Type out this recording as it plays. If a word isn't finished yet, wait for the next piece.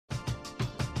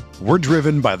We're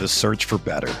driven by the search for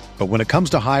better. But when it comes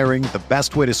to hiring, the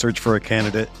best way to search for a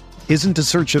candidate isn't to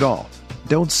search at all.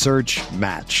 Don't search,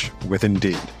 match with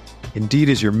Indeed. Indeed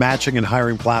is your matching and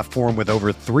hiring platform with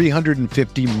over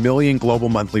 350 million global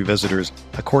monthly visitors,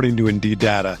 according to Indeed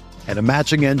data, and a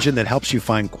matching engine that helps you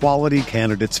find quality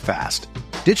candidates fast.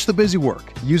 Ditch the busy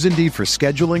work. Use Indeed for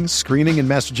scheduling, screening, and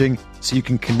messaging so you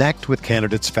can connect with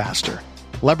candidates faster.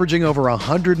 Leveraging over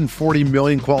 140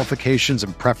 million qualifications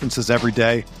and preferences every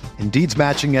day, Indeed's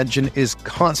matching engine is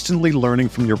constantly learning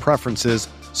from your preferences,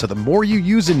 so the more you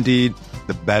use Indeed,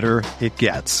 the better it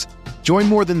gets. Join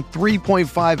more than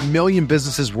 3.5 million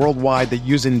businesses worldwide that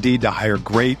use Indeed to hire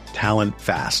great talent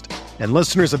fast. And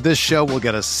listeners of this show will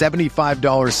get a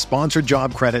 $75 sponsored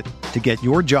job credit to get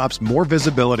your jobs more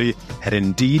visibility at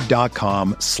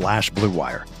Indeed.com/Blue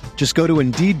Wire. Just go to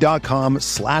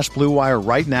Indeed.com/Blue Wire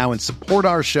right now and support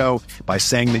our show by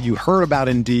saying that you heard about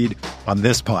Indeed on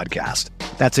this podcast.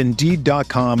 That's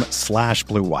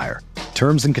Indeed.com/Blue Wire.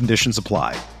 Terms and conditions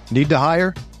apply. Need to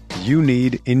hire? You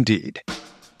need Indeed.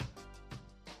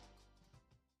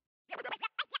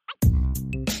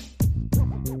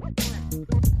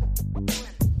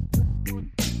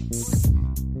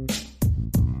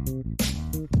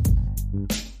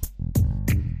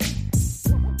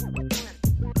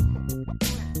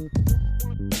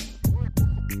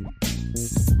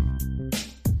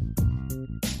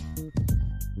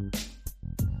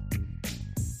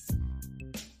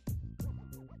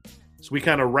 We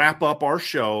kind of wrap up our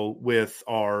show with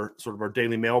our sort of our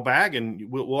daily mailbag, and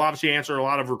we'll obviously answer a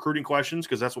lot of recruiting questions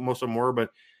because that's what most of them were. But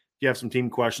if you have some team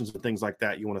questions and things like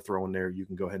that you want to throw in there, you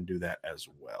can go ahead and do that as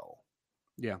well.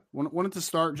 Yeah. Wanted to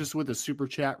start just with a super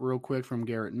chat real quick from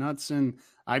Garrett Knudsen.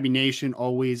 IB Nation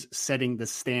always setting the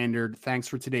standard. Thanks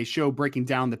for today's show, breaking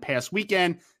down the past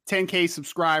weekend. 10K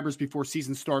subscribers before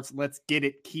season starts. Let's get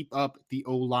it. Keep up the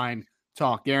O-line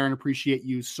talk. Aaron, appreciate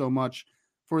you so much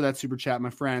for that super chat, my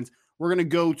friends. We're going to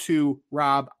go to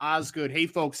Rob Osgood. Hey,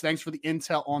 folks, thanks for the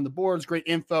intel on the boards. Great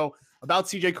info about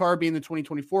CJ Carr being the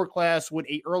 2024 class. Would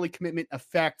a early commitment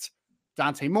affect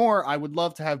Dante Moore? I would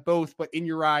love to have both, but in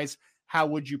your eyes, how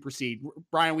would you proceed?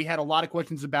 Brian, we had a lot of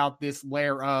questions about this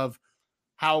layer of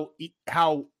how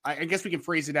I guess we can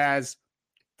phrase it as,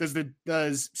 does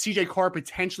CJ Carr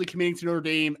potentially committing to Notre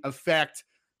Dame affect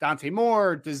Dante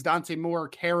Moore? Does Dante Moore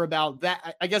care about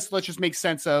that? I guess let's just make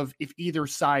sense of if either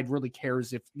side really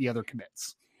cares if the other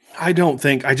commits. I don't.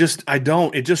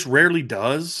 It just rarely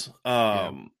does,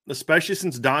 especially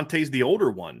since Dante's the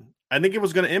older one. I think if it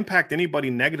was going to impact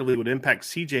anybody negatively, it would impact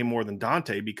CJ more than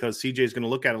Dante because CJ is going to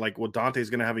look at it like, well,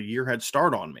 Dante's going to have a year head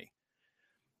start on me.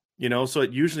 So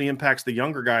it usually impacts the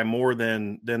younger guy more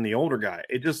than the older guy.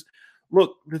 It just –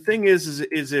 look, the thing is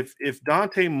if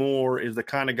Dante Moore is the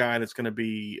kind of guy that's going to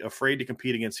be afraid to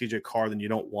compete against CJ Carr, then you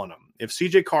don't want him. If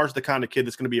CJ Carr is the kind of kid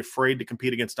that's going to be afraid to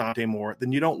compete against Dante Moore,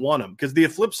 then you don't want him. Because the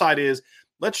flip side is,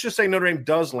 let's just say Notre Dame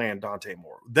does land Dante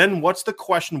Moore. Then what's the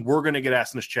question we're going to get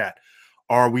asked in this chat?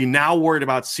 Are we now worried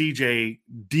about CJ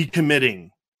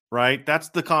decommitting, right? That's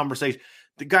the conversation.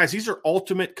 Guys, these are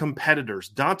ultimate competitors.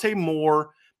 Dante Moore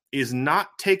is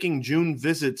not taking June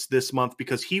visits this month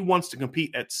because he wants to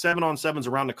compete at 7-on-7s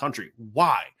around the country.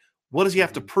 Why? What does he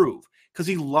have to prove? Because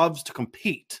he loves to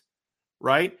compete,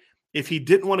 right? If he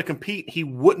didn't want to compete, he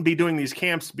wouldn't be doing these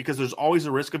camps because there's always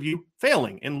a risk of you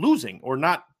failing and losing or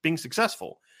not being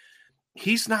successful.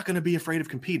 He's not going to be afraid of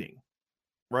competing,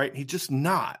 right? He's just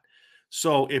not.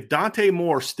 So if Dante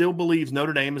Moore still believes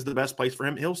Notre Dame is the best place for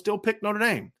him, he'll still pick Notre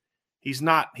Dame. He's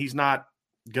not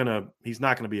gonna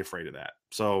be afraid of that.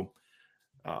 So,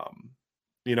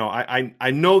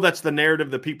 I know that's the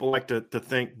narrative that people like to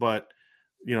think, but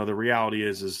the reality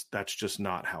is that's just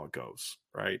not how it goes,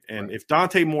 right? And if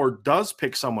Dante Moore does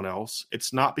pick someone else,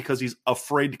 it's not because he's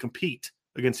afraid to compete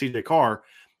against CJ Carr,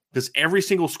 because every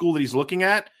single school that he's looking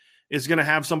at is going to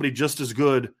have somebody just as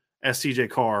good as CJ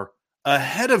Carr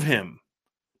ahead of him,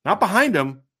 not behind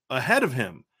him, ahead of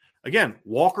him. Again,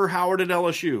 Walker Howard at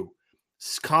LSU,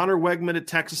 Connor Wegman at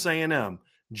Texas A&M,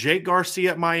 Jake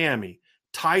Garcia at Miami,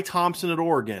 Ty Thompson at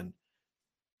Oregon.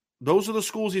 Those are the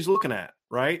schools he's looking at,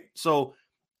 right? So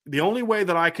the only way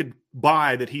that I could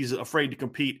buy that he's afraid to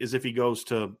compete is if he goes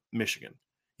to Michigan.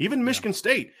 Even Michigan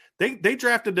State, they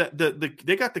drafted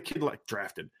they got the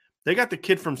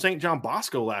kid from St. John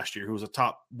Bosco last year, who was a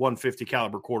top 150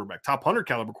 caliber quarterback, top 100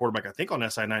 caliber quarterback, I think, on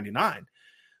SI 99.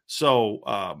 So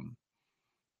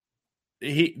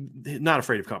he's not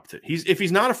afraid of competition. If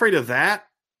he's not afraid of that,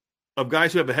 of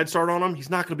guys who have a head start on him, he's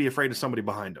not going to be afraid of somebody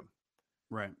behind him.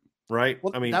 Right.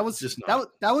 Well, I mean, that was just that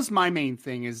was my main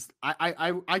thing is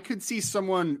I could see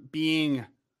someone being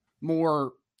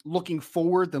more looking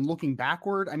forward than looking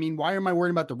backward. I mean, why am I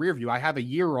worried about the rear view? I have a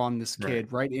year on this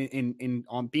kid, right? In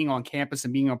on being on campus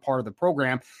and being a part of the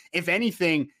program. If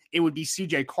anything, it would be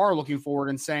CJ Carr looking forward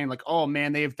and saying like, oh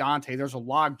man, they have Dante. There's a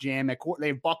log jam. They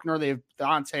have Buckner. They have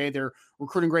Dante. They're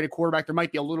recruiting great at quarterback. There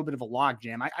might be a little bit of a log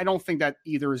jam. I don't think that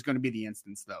either is going to be the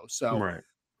instance though. So right.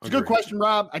 It's a good question,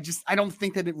 Rob. I don't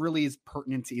think that it really is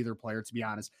pertinent to either player, to be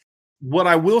honest. What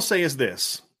I will say is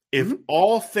this. If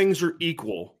all things are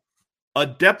equal, a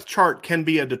depth chart can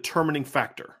be a determining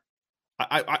factor.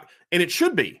 And it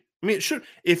should be. I mean, it should.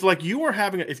 If like you are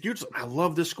having, if you just, I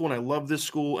love this school and I love this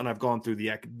school and I've gone through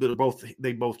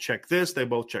they both check this, they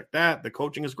both check that. The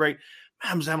coaching is great.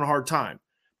 I'm just having a hard time.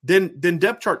 Then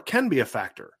depth chart can be a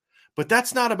factor, but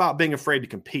that's not about being afraid to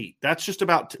compete. That's just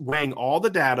about weighing all the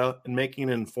data and making an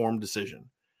informed decision.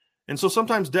 And so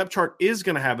sometimes depth chart is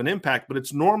going to have an impact, but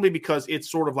it's normally because it's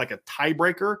sort of like a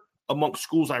tiebreaker amongst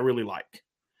schools I really like.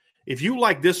 If you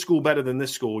like this school better than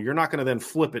this school, you're not going to then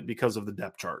flip it because of the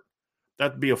depth chart.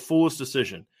 That'd be a foolish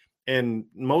decision. And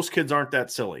most kids aren't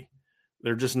that silly.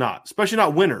 They're just not, especially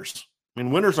not winners. I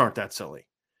mean, winners aren't that silly.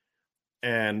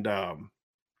 And,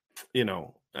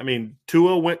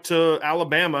 Tua went to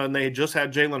Alabama and they had just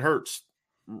had Jalen Hurts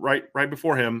right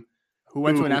before him. Who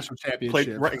went to a national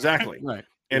championship. Right, exactly. Right.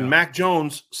 And Mac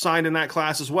Jones signed in that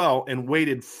class as well and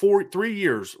waited 4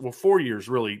 years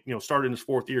really, started in his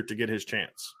 4th year to get his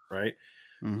chance, right?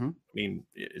 Mm-hmm. I mean,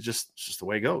 it's just the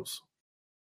way it goes.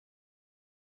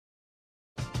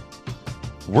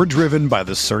 We're driven by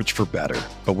the search for better.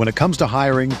 But when it comes to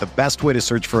hiring, the best way to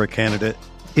search for a candidate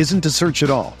isn't to search at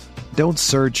all. Don't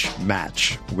search,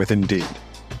 match with Indeed.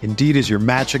 Indeed is your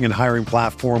matching and hiring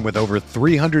platform with over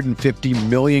 350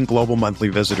 million global monthly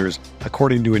visitors,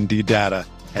 according to Indeed data,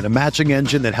 and a matching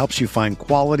engine that helps you find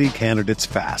quality candidates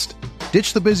fast.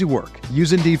 Ditch the busy work.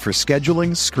 Use Indeed for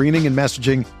scheduling, screening, and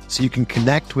messaging so you can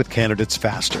connect with candidates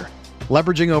faster.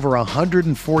 Leveraging over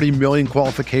 140 million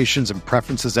qualifications and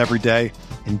preferences every day,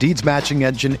 Indeed's matching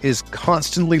engine is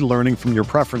constantly learning from your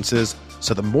preferences,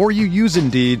 so the more you use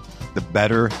Indeed, the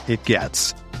better it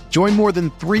gets. Join more than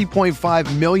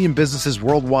 3.5 million businesses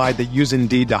worldwide that use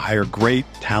Indeed to hire great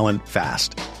talent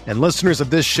fast. And listeners of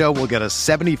this show will get a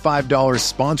 $75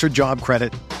 sponsored job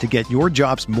credit to get your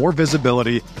jobs more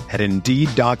visibility at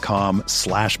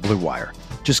Indeed.com/Blue Wire.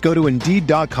 Just go to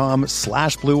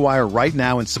Indeed.com/Blue Wire right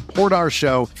now and support our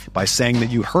show by saying that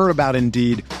you heard about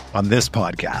Indeed on this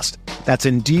podcast. That's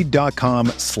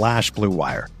Indeed.com/Blue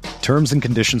Wire. Terms and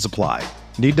conditions apply.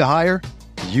 Need to hire?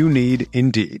 You need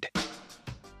Indeed.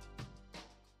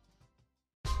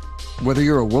 Whether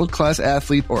you're a world-class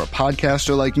athlete or a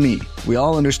podcaster like me, we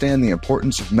all understand the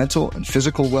importance of mental and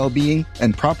physical well-being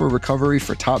and proper recovery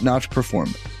for top-notch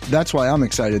performance. That's why I'm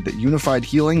excited that Unified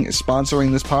Healing is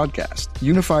sponsoring this podcast.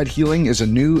 Unified Healing is a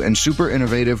new and super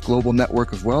innovative global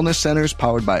network of wellness centers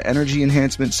powered by Energy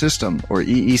Enhancement System, or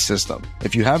EE System.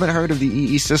 If you haven't heard of the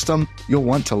EE System, you'll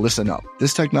want to listen up.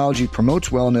 This technology promotes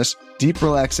wellness, deep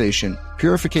relaxation,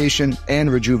 purification,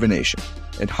 and rejuvenation.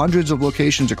 At hundreds of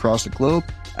locations across the globe,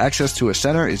 access to a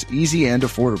center is easy and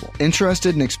affordable.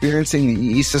 Interested in experiencing the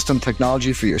EE System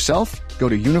technology for yourself? Go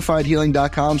to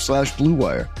unifiedhealing.com/Blue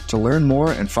Wire to learn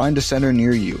more and find a center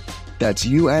near you. That's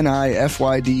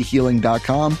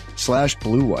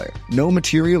UNIFYDhealing.com/Blue Wire. No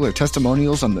material or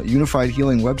testimonials on the Unified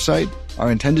Healing website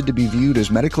are intended to be viewed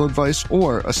as medical advice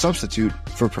or a substitute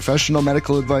for professional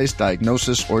medical advice,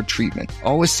 diagnosis, or treatment.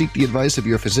 Always seek the advice of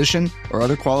your physician or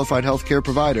other qualified healthcare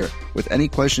provider with any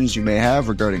questions you may have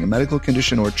regarding a medical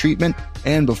condition or treatment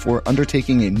and before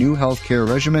undertaking a new healthcare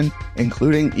regimen,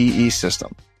 including EE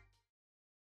System.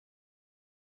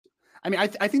 I mean, I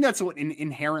think that's an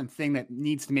inherent thing that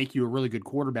needs to make you a really good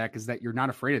quarterback is that you're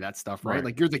not afraid of that stuff, right?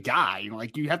 Like you're the guy,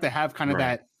 like you have to have kind of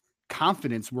that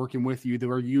confidence working with you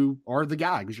where you are the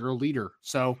guy because you're a leader.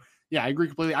 So yeah, I agree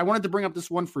completely. I wanted to bring up this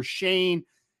one for Shane.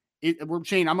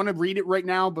 Shane, I'm going to read it right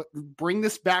now, but bring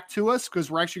this back to us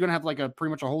because we're actually going to have like pretty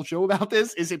much a whole show about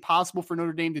this. Is it possible for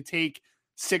Notre Dame to take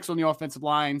 6 on the offensive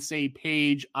line, say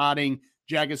Page, Otting,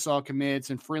 Jagasaw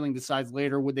commits, and Freeling decides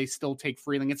later? Would they still take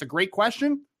Freeling? It's a great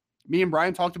question. Me and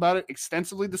Brian talked about it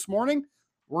extensively this morning.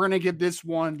 We're going to give this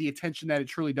one the attention that it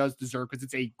truly does deserve because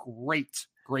it's a great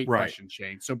question,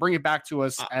 Shane. So bring it back to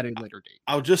us at a later date.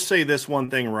 I'll just say this one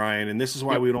thing, Ryan, and this is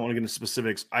why we don't want to get into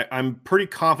specifics. I'm pretty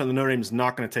confident that Notre Dame is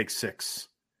not going to take 6.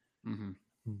 Mm-hmm.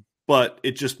 But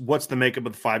it just, what's the makeup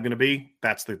of the 5 going to be?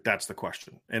 That's the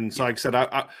question. And so, like I said,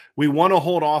 we want to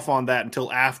hold off on that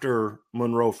until after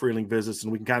Monroe Freeling visits,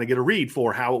 and we can kind of get a read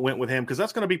for how it went with him because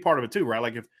that's going to be part of it too, right?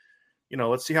 Like if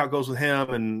let's see how it goes with him,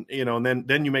 and and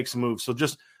then you make some moves. So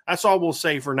just that's all we'll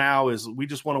say for now is we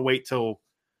just want to wait till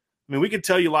I mean, we could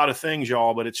tell you a lot of things,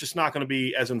 y'all, but it's just not going to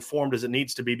be as informed as it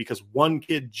needs to be because one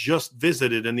kid just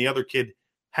visited and the other kid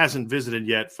hasn't visited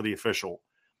yet for the official.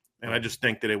 And I just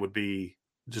think that it would be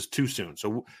just too soon.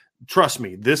 So trust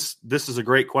me, this is a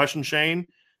great question, Shane.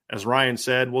 As Ryan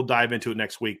said, we'll dive into it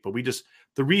next week. But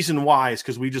the reason why is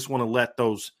because we just want to let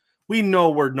those – we know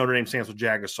where Notre Dame stands with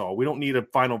Jagasol. We don't need a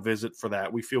final visit for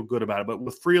that. We feel good about it. But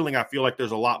with Freeling, I feel like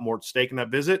there's a lot more at stake in that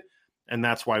visit. And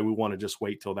that's why we want to just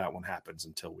wait till that one happens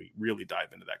until we really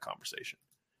dive into that conversation.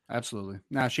 Absolutely.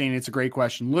 Now, Shane, it's a great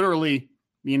question. Literally,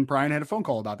 me and Brian had a phone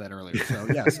call about that earlier. So,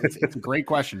 yes, it's a great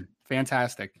question.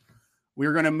 Fantastic.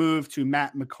 We're going to move to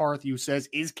Matt McCarthy, who says,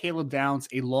 is Caleb Downs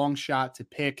a long shot to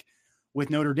pick with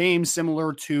Notre Dame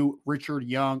similar to Richard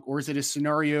Young, or is it a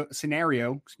scenario,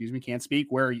 can't speak,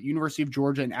 where University of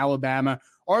Georgia and Alabama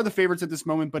are the favorites at this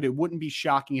moment, but it wouldn't be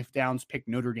shocking if Downs picked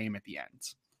Notre Dame at the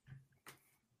end?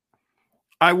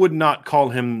 I would not call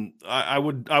him. I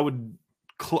would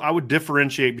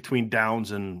differentiate between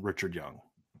Downs and Richard Young.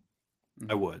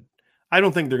 I would. I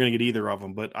don't think they're going to get either of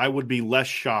them, but I would be less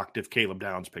shocked if Caleb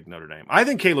Downs picked Notre Dame. I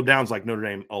think Caleb Downs likes Notre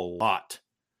Dame a lot.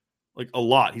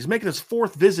 He's making his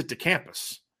 4th visit to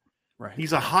campus. Right.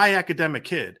 He's a high academic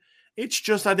kid. It's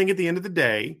just, I think at the end of the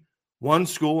day, one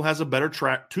school has a better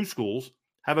track, 2 schools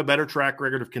have a better track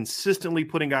record of consistently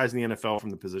putting guys in the NFL from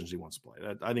the positions he wants to play.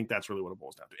 I think that's really what it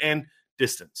boils down to. And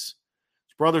distance.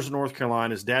 His brother's in North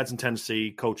Carolina, his dad's in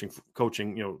Tennessee, coaching,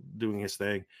 doing his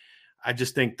thing. I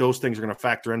just think those things are going to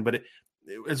factor in. But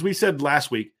as we said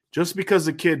last week, just because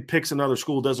the kid picks another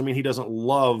school doesn't mean he doesn't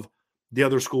love the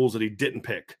other schools that he didn't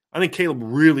pick. I think Caleb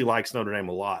really likes Notre Dame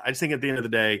a lot. I just think at the end of the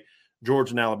day,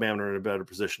 Georgia and Alabama are in a better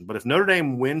position. But if Notre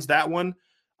Dame wins that one,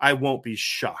 I won't be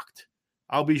shocked.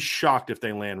 I'll be shocked if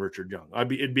they land Richard Young.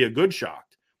 It'd be a good shock.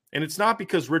 And it's not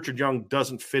because Richard Young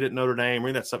doesn't fit at Notre Dame or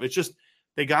any of that stuff. It's just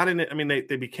they got in it. I mean,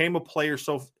 they became a player.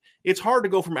 So it's hard to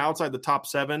go from outside the top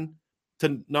 7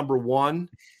 to number 1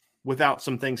 without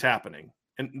some things happening.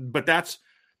 But that's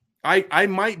I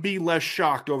might be less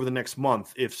shocked over the next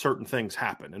month if certain things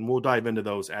happen, and we'll dive into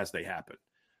those as they happen.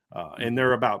 And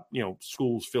they're about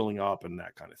schools filling up and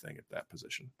that kind of thing at that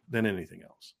position than anything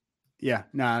else. Yeah,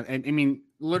 no, and I mean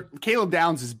Caleb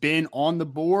Downs has been on the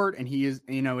board, and he is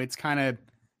it's kind of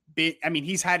been. I mean,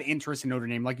 he's had interest in Notre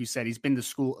Dame, like you said. He's been to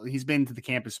school. He's been to the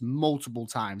campus multiple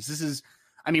times.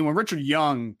 When Richard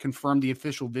Young confirmed the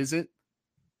official visit,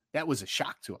 that was a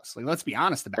shock to us. Like, let's be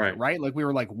honest about it, right? Like, we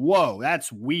were like, whoa,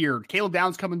 that's weird. Caleb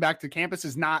Downs coming back to campus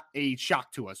is not a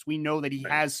shock to us. We know that he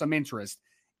has some interest.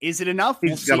 Is it enough?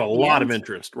 He's got a lot of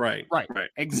interest. Right.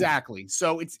 Exactly.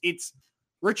 So it's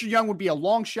Richard Young would be a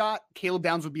long shot. Caleb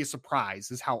Downs would be a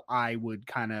surprise is how I would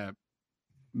kind of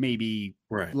maybe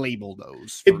label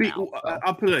those.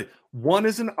 I'll put it, one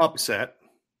is an upset.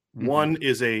 One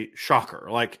is a shocker.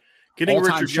 Like getting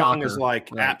All-time Richard Young shocker. is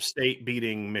like App State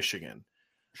beating Michigan.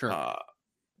 Sure.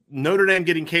 Notre Dame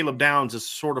getting Caleb Downs is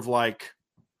sort of like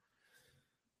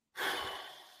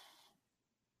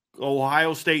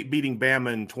Ohio State beating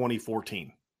Bama in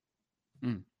 2014.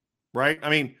 Right? I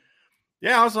mean,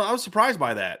 yeah, I was surprised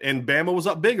by that. And Bama was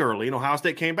up big early, and Ohio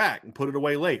State came back and put it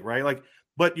away late, right? Like,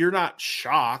 but you're not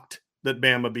shocked that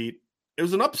Bama beat. It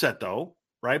was an upset, though,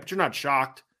 right? But you're not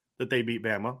shocked that they beat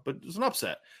Bama, but it was an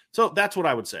upset. So that's what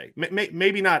I would say.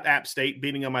 Maybe not App State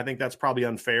beating them. I think that's probably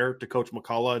unfair to Coach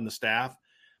McCullough and the staff,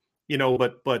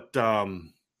 but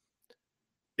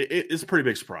it's a pretty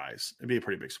big surprise. It'd be a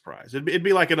pretty big surprise. It'd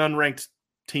be like an unranked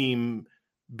team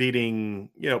beating,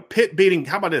 Pitt beating,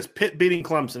 how about this? Pitt beating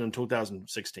Clemson in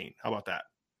 2016. How about that?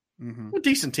 A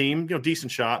decent team,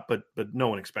 decent shot, but no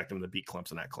one expected them to beat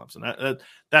Clemson at Clemson.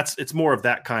 It's more of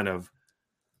that kind of,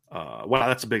 wow,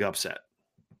 that's a big upset.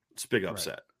 It's a big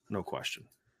upset. No question.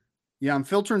 Yeah, I'm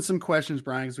filtering some questions,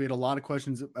 Brian, because we had a lot of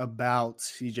questions about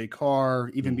CJ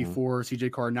Carr, even before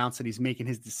CJ Carr announced that he's making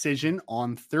his decision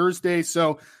on Thursday.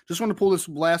 So just want to pull this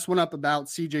last one up about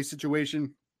CJ's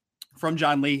situation from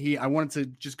John Leahy. I wanted to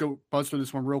just go buzz through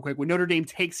this one real quick. Would Notre Dame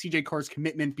take CJ Carr's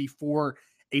commitment before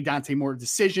a Dante Moore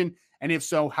decision? And if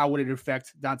so, how would it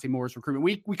affect Dante Moore's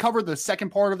recruitment? We covered the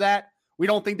second part of that. We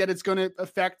don't think that it's going to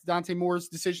affect Dante Moore's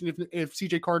decision if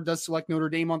CJ Carr does select Notre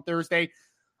Dame on Thursday.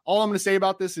 All I'm going to say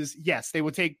about this is, yes, they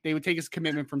would take his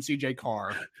commitment from CJ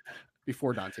Carr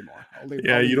before Dante Moore.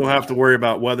 You don't have to worry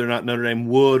about whether or not Notre Dame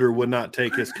would or would not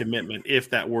take his commitment if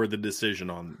that were the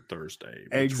decision on Thursday.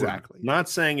 Exactly. Not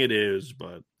saying it is,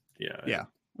 but yeah. Yeah.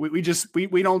 We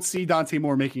don't see Dante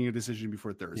Moore making a decision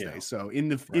before Thursday. Yeah. So in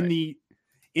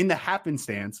the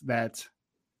happenstance that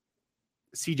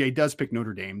CJ does pick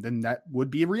Notre Dame, then that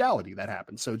would be a reality that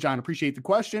happens. So John, appreciate the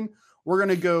question. We're going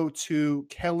to go to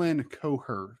Kellen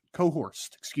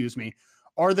Cohorst.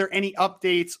 Are there any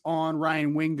updates on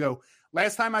Ryan Wingo?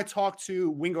 Last time I talked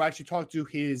to Wingo, I actually talked to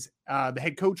his the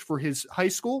head coach for his high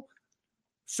school.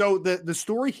 So the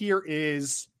story here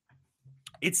is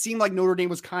it seemed like Notre Dame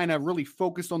was kind of really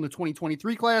focused on the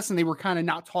 2023 class, and they were kind of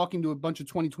not talking to a bunch of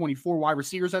 2024 wide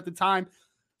receivers at the time.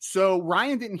 So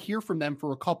Ryan didn't hear from them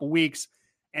for a couple weeks.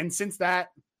 And since that,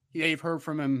 they've heard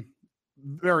from him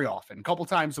very often, a couple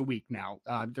times a week now.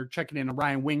 They're checking in on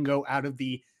Ryan Wingo out of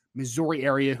the Missouri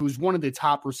area, who's one of the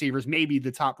top receivers, maybe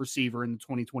the top receiver in the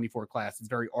 2024 class. It's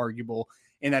very arguable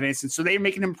in that instance. So they're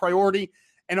making him a priority.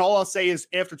 And all I'll say is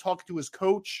after talking to his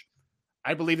coach,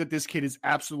 I believe that this kid is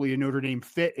absolutely a Notre Dame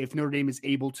fit if Notre Dame is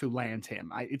able to land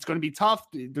him. It's going to be tough.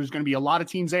 There's going to be a lot of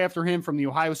teams after him from the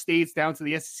Ohio States down to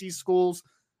the SEC schools.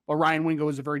 But Ryan Wingo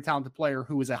is a very talented player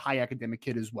who is a high academic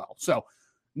kid as well. So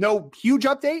no huge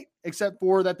update except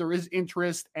for that there is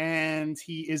interest and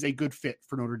he is a good fit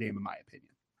for Notre Dame, in my opinion.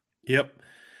 Yep.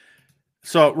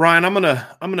 So Ryan, I'm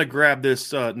gonna grab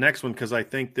this next one because I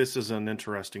think this is an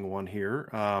interesting one here.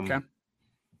 Okay.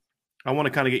 I want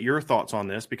to kind of get your thoughts on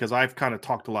this because I've kind of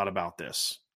talked a lot about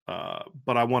this,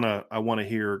 but I want to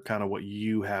hear kind of what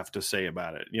you have to say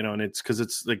about it. You know, and it's because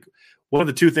it's like one of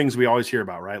the two things we always hear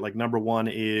about, right? Like number one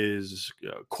is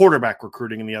quarterback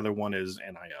recruiting, and the other one is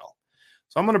NIL.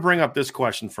 So I'm going to bring up this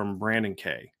question from Brandon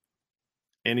K.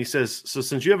 And he says, so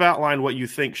since you have outlined what you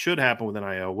think should happen with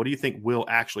NIL, what do you think will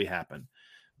actually happen?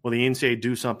 Will the NCAA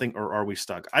do something or are we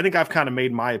stuck? I think I've kind of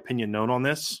made my opinion known on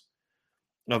this,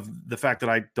 of the fact that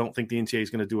I don't think the NCAA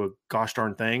is going to do a gosh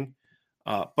darn thing.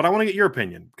 But I want to get your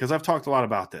opinion because I've talked a lot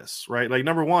about this, right? Like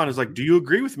number one is like, do you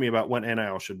agree with me about what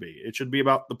NIL should be? It should be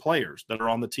about the players that are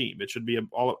on the team. It should be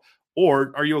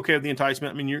or are you okay with the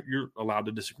enticement? I mean, you're allowed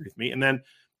to disagree with me. And then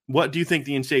what do you think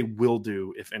the NCAA will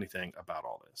do, if anything, about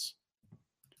all this?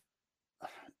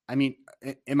 I mean,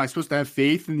 am I supposed to have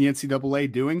faith in the NCAA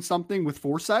doing something with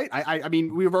foresight? I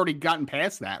mean, we've already gotten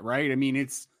past that, right? I mean,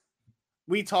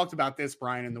 we talked about this,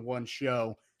 Brian, in the one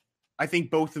show. I think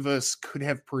both of us could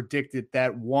have predicted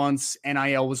that once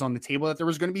NIL was on the table, that there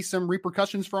was going to be some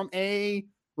repercussions from a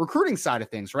recruiting side of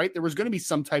things, right? There was going to be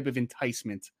some type of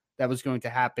enticement that was going to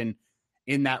happen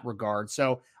in that regard.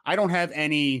 So I don't have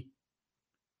any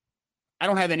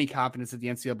confidence that the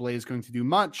NCAA is going to do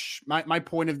much. My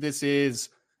point of this is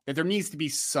that there needs to be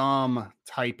some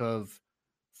type of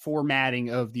formatting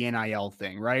of the NIL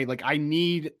thing, right? Like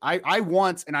I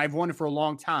want, and I've wanted for a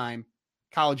long time,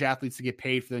 college athletes to get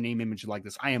paid for their name, image, like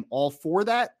this. I am all for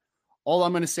that. All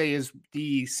I'm going to say is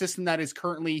the system that is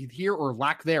currently here, or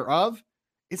lack thereof,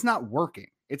 it's not working.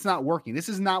 It's not working. This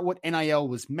is not what NIL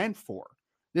was meant for.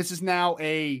 This is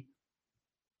a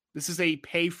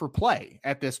pay for play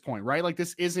at this point, right? Like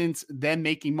this isn't them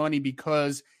making money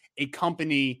because a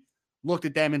company looked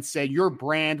at them and said, your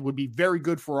brand would be very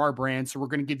good for our brand. So we're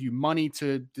going to give you money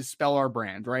to display our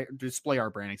brand, right? Display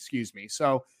our brand, excuse me.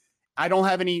 So I don't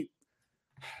have any,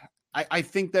 I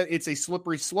think that it's a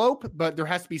slippery slope, but there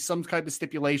has to be some type of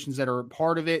stipulations that are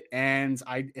part of it. And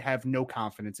I have no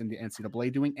confidence in the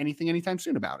NCAA doing anything anytime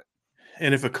soon about it.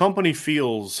 And if a company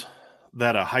feels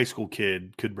that a high school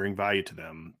kid could bring value to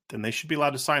them, then they should be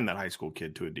allowed to sign that high school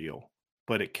kid to a deal.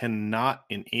 But it cannot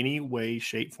in any way,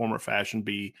 shape, form, or fashion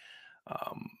be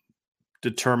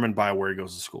determined by where he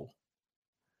goes to school.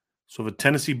 So if a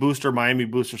Tennessee booster, Miami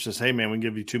booster says, hey, man, we can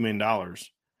give you $2 million.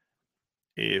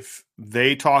 If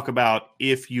they talk about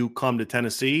if you come to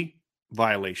Tennessee,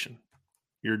 violation.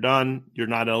 You're done. You're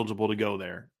not eligible to go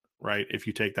there, right? If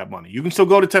you take that money. You can still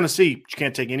go to Tennessee, but you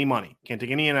can't take any money. Can't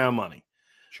take any money.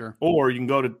 Sure. Or you can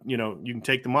go to, you can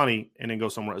take the money and then go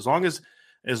somewhere. As long as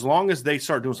they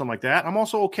start doing something like that, I'm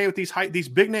also okay with these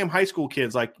big name high school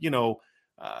kids, like,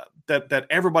 that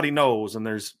everybody knows, and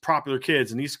there's popular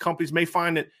kids, and these companies may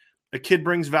find that a kid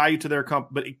brings value to their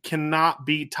company, but it cannot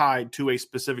be tied to a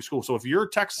specific school. So if you're a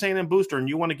Texas A&M booster and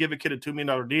you want to give a kid a $2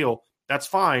 million deal, that's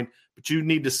fine, but you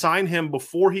need to sign him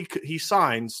before he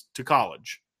signs to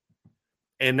college,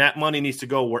 and that money needs to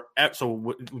go where.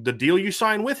 So the deal you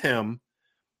sign with him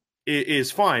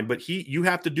is fine, but you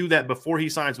have to do that before he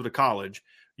signs with a college.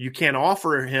 You can't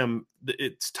offer him,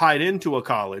 it's tied into a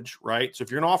college, right? So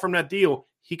if you're going to offer him that deal,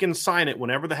 he can sign it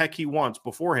whenever the heck he wants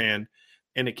beforehand,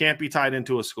 and it can't be tied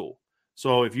into a school.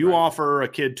 So if you offer a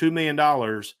kid $2 million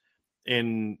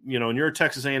and, and you're a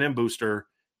Texas A&M booster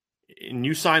and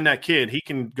you sign that kid, he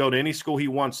can go to any school he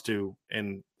wants to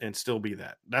and still be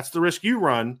that. That's the risk you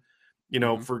run,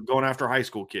 for going after a high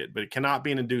school kid, but it cannot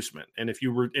be an inducement. And if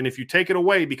you take it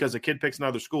away because a kid picks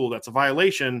another school, that's a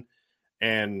violation,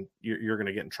 and you're going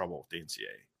to get in trouble with the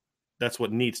NCAA. That's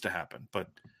what needs to happen. But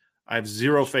I have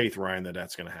zero faith, Ryan, that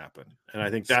that's going to happen. And I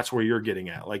think that's where you're getting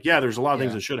at. Like, yeah, there's a lot of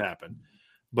things that should happen,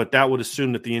 but that would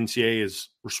assume that the NCAA is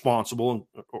responsible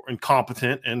and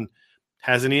competent and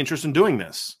has any interest in doing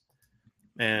this.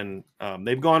 And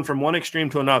they've gone from one extreme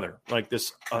to another, like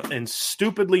this and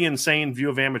stupidly insane view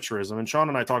of amateurism. And Sean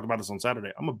and I talked about this on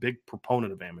Saturday. I'm a big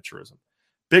proponent of amateurism,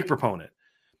 big proponent,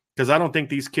 because I don't think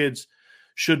these kids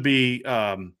should be.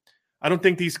 I don't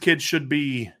think these kids should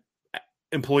be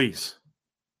employees.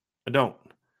 I don't.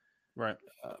 Right.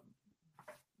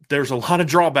 There's a lot of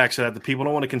drawbacks to that people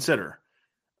don't want to consider.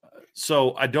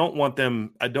 So I don't want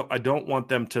them. I don't want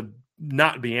them to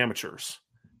not be amateurs.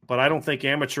 But I don't think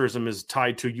amateurism is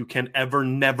tied to you can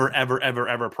never,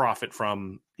 ever profit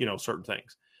from, certain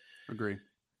things. Agree.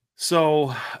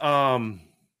 So, I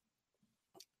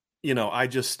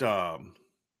just, I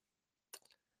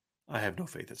have no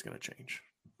faith it's going to change.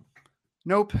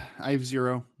 Nope. I have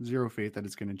zero faith that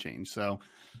it's going to change. So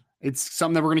it's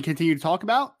something that we're going to continue to talk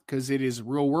about because it is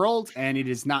real world and it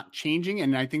is not changing.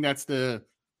 And I think that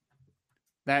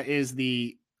is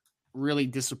the really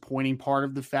disappointing part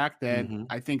of the fact that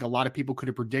I think a lot of people could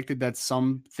have predicted that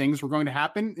some things were going to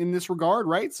happen in this regard,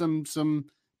 right? Some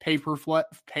pay for play,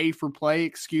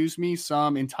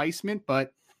 some enticement,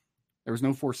 but there was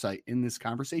no foresight in this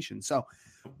conversation. So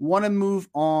want to move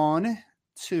on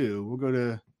to, we'll go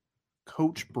to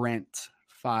Coach Brent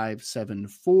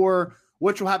 574.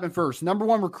 Which will happen first? Number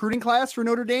one recruiting class for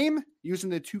Notre Dame using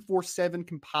the 247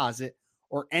 composite,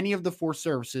 or any of the 4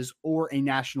 services, or a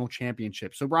national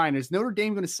championship. So, Brian, is Notre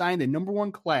Dame going to sign the number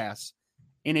one class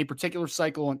in a particular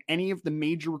cycle on any of the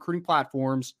major recruiting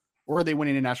platforms, or are they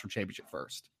winning a national championship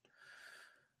first?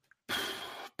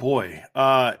 Boy,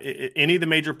 any of the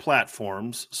major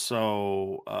platforms,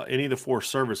 so any of the 4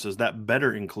 services, that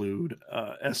better include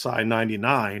SI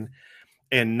 99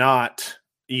 and not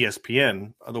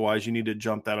ESPN. Otherwise, you need to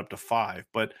jump that up to 5.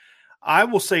 But I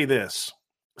will say this.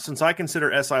 Since I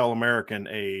consider SI All-American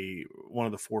one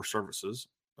of the 4 services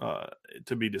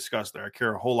to be discussed there, I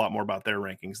care a whole lot more about their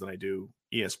rankings than I do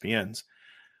ESPN's.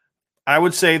 I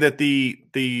would say that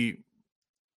the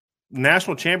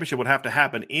national championship would have to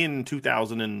happen in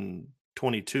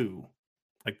 2022,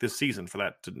 like this season, for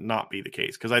that to not be the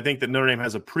case. Because I think that Notre Dame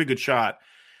has a pretty good shot.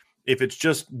 If it's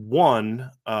just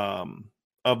one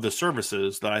of the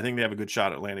services, that I think they have a good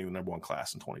shot at landing the number 1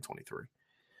 class in 2023.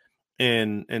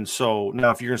 And so now,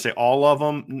 if you're going to say all of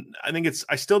them, I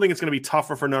still think it's going to be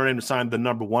tougher for Notre Dame to sign the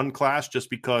number 1 class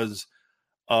just because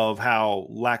of how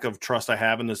lack of trust I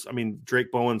have in this. I mean,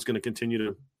 Drake Bowen's going to continue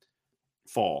to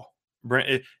fall.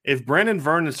 If Brandon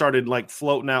Vernon started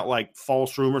floating out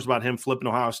false rumors about him flipping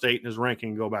Ohio State, his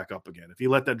ranking would go back up again. If he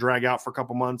let that drag out for a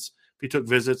couple months, if he took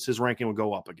visits, his ranking would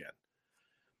go up again.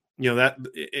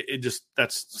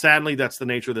 Sadly, that's the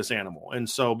nature of this animal. And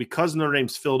so because Notre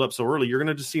Dame's filled up so early, you're going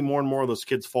to just see more and more of those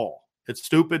kids fall. It's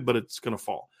stupid, but it's going to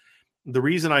fall. The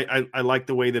reason I like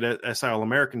the way that SI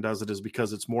All-American does it is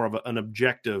because it's more of a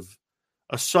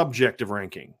subjective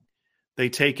ranking. They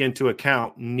take into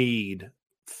account need,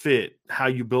 fit, how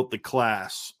you built the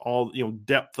class, all,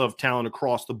 depth of talent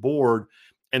across the board,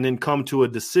 and then come to a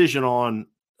decision on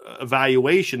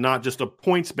evaluation, not just a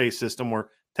points-based system where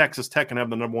Texas Tech can have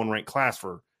the number 1 ranked class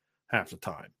for half the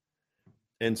time.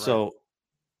 And so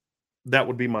that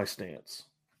would be my stance.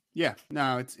 Yeah,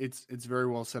 no, it's very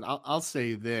well said. I'll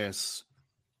say this.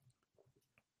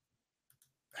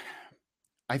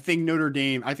 I think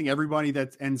everybody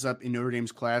that ends up in Notre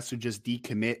Dame's class should just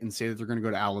decommit and say that they're going to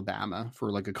go to Alabama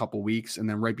for a couple weeks. And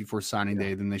then right before signing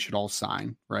day, then they should all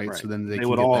sign. Right. So then they'd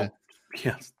all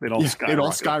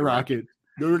skyrocket.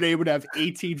 Notre Dame would have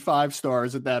 18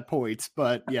 5-stars at that point,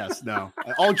 but yes, no.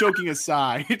 All joking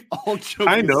aside,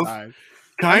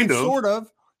 kind of, sort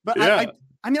of, but yeah.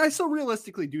 I still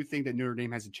realistically do think that Notre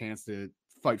Dame has a chance to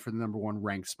fight for the number 1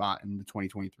 ranked spot in the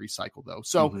 2023 cycle, though.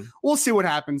 So we'll see what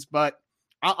happens, but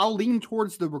I'll lean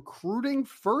towards the recruiting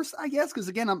first, I guess, because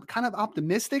again, I'm kind of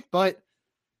optimistic, but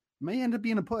may end up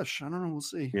being a push. I don't know. We'll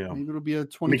see. Yeah. Maybe it'll be a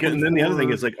 20. And then the other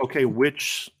thing is okay,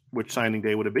 which signing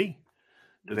day would it be?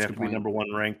 Do they have to be number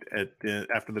 1 ranked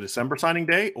after the December signing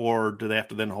day, or do they have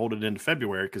to then hold it into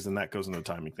February? Because then that goes into the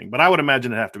timing thing. But I would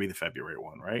imagine it'd have to be the February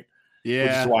one, right? Yeah.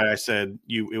 Which is why I said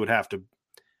it would have to.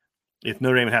 If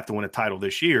Notre Dame would have to win a title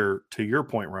this year, to your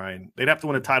point, Ryan, they'd have to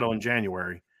win a title in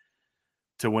January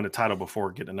to win a title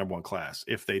before getting a number 1 class.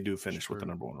 If they do finish with the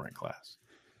number 1 ranked class.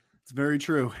 It's very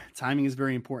true. Timing is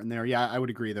very important there. Yeah, I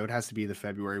would agree, though. It has to be the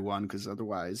February one because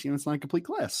otherwise, it's not a complete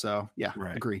class. So, yeah,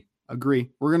 right. Agree.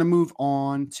 We're going to move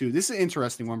on to – this is an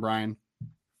interesting one, Brian.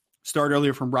 Start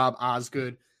earlier from Rob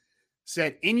Osgood.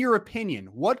 Said, in your opinion,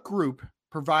 what group,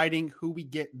 providing who we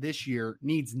get this year,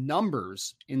 needs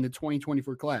numbers in the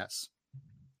 2024 class?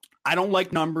 I don't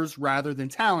like numbers rather than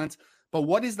talent, but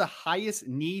what is the highest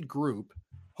need group?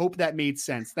 Hope that made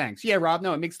sense. Thanks. Yeah, Rob.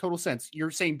 No, it makes total sense.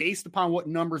 You're saying based upon what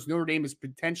numbers Notre Dame is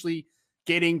potentially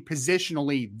getting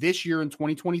positionally this year in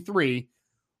 2023,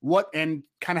 what and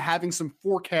kind of having some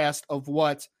forecast of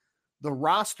what the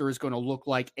roster is going to look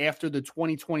like after the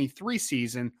 2023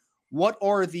 season. What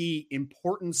are the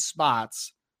important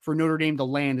spots for Notre Dame to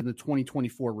land in the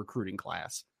 2024 recruiting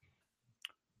class?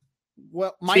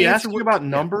 Well, my answer asking about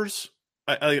numbers.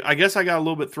 I guess I got a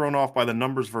little bit thrown off by the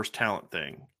numbers versus talent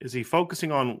thing. Is he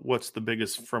focusing on what's the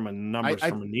biggest from a numbers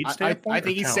from a need standpoint? I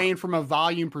think he's saying from a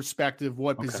volume perspective,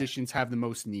 what positions have the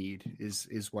most need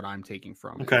is what I'm taking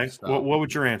from. Okay. What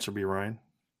would your answer be, Ryan?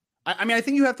 I mean, I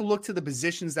think you have to look to the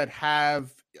positions that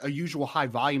have a usual high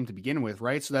volume to begin with,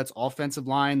 right? So that's offensive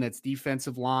line, that's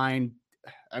defensive line.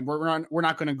 And we're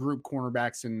not going to group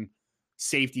cornerbacks and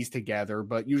safeties together,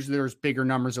 but usually there's bigger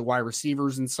numbers of wide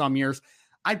receivers in some years.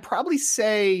 I'd probably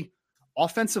say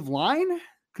offensive line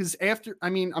because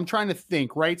I'm trying to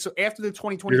think, right? So after the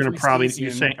 2023 you're going to probably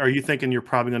season, are you thinking you're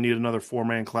probably going to need another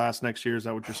 4-man class next year? Is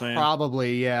that what you're saying?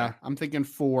 Probably, yeah. I'm thinking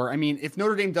 4. I mean, if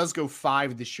Notre Dame does go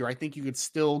 5 this year, I think you could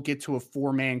still get to a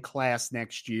 4-man class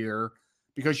next year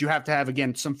because you have to have,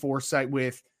 again, some foresight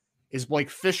with, is Blake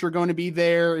Fisher going to be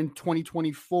there in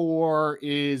 2024?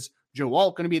 Is Joe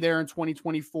Alt going to be there in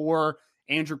 2024?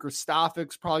 Andrew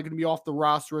Kristofic's probably going to be off the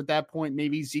roster at that point.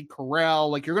 Maybe Zeke Correll.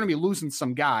 Like, you're going to be losing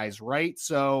some guys, right?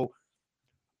 So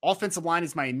offensive line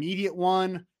is my immediate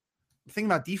one. I'm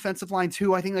thinking about defensive line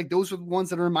too. I think like those are the ones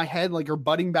that are in my head, like are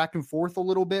butting back and forth a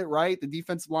little bit, right? The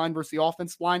defensive line versus the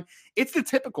offensive line. It's the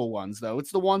typical ones though.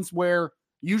 It's the ones where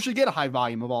you usually get a high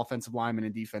volume of offensive linemen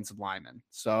and defensive linemen.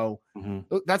 So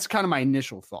that's kind of my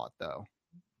initial thought though.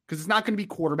 Because it's not going to be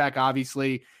quarterback,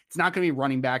 obviously. It's not going to be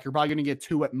running back. You're probably going to get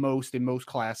 2 at most in most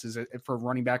classes for a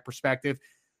running back perspective.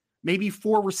 Maybe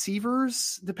 4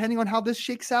 receivers, depending on how this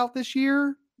shakes out this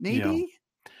year. Maybe.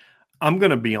 Yeah. I'm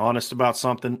going to be honest about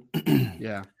something.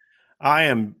 Yeah. I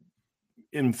am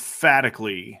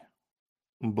emphatically,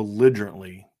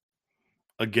 belligerently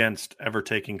against ever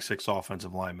taking 6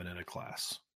 offensive linemen in a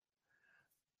class.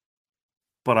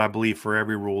 But I believe for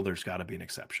every rule, there's got to be an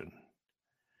exception.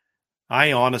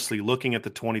 I honestly, looking at the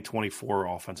 2024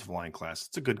 offensive line class,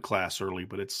 it's a good class early,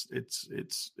 but it's.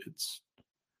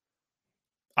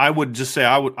 I would just say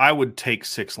I would take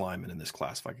 6 linemen in this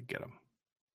class if I could get them,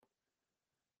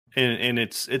 and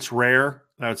it's rare.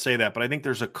 I would say that, but I think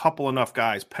there's a couple enough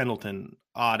guys, Pendleton,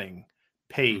 Otting,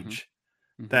 Page,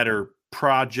 that are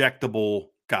projectable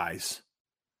guys,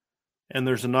 and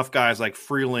there's enough guys like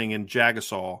Freeling and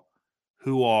Jagasol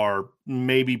who are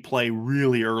maybe play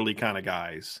really early kind of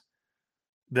guys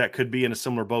that could be in a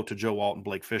similar boat to Joe Alt and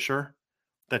Blake Fisher,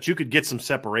 that you could get some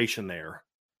separation there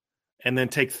and then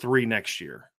take 3 next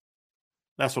year.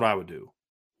 That's what I would do,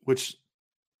 which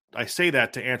I say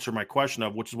that to answer my question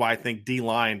of, which is why I think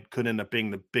D-line could end up being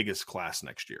the biggest class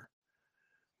next year.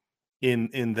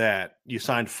 In that you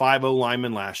signed 5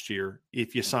 O-linemen last year.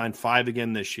 If you sign 5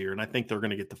 again this year, and I think they're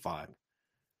going to get to 5,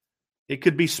 it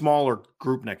could be smaller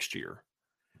group next year.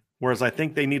 Whereas I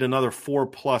think they need another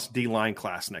 4+ D-line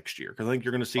class next year because I think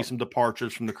you're going to see some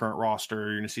departures from the current roster.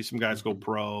 You're going to see some guys go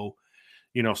pro,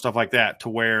 stuff like that to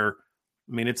where,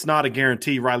 I mean, it's not a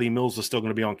guarantee Riley Mills is still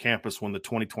going to be on campus when the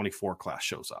 2024 class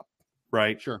shows up,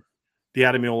 right? Sure. The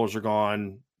Adam Muellers are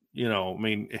gone. I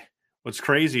mean, what's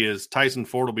crazy is Tyson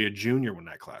Ford will be a junior when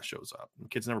that class shows up. The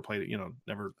kid's never played it,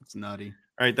 never. It's nutty.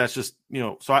 Right? That's just,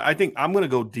 so I think I'm going to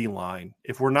go D-line.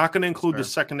 If we're not going to include the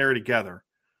secondary together,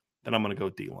 then I'm going to go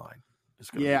D-line.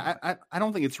 Yeah, I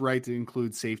don't think it's right to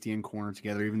include safety and corner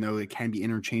together, even though it can be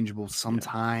interchangeable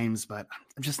sometimes, but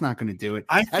I'm just not going to do it.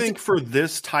 I think for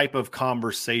this type of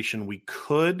conversation, we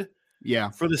could,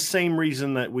 for the same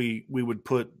reason that we would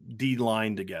put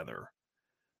D-line together.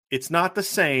 It's not the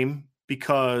same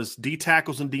because D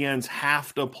tackles and D ends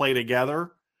have to play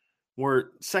together, where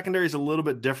secondary is a little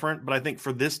bit different, but I think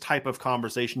for this type of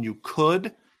conversation, you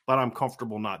could, but I'm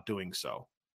comfortable not doing so.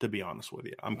 To be honest with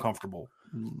you, I'm comfortable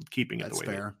keeping it the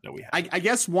way that we have. I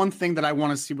guess one thing that I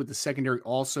want to see with the secondary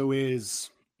also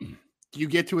is, do you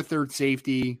get to a third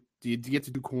safety? Do you get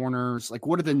to 2 corners? Like,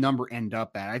 what did the number end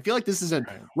up at? I feel like this is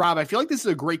Rob, I feel like this is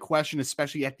a great question,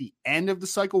 especially at the end of the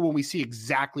cycle when we see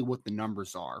exactly what the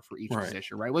numbers are for each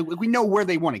position, right? Like, we know where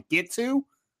they want to get to,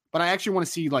 but I actually want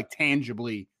to see like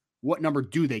tangibly what number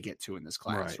do they get to in this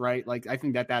class, right? Like, I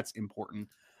think that's important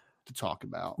to talk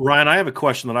about. Ryan, I have a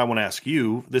question that I want to ask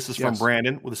you. This is from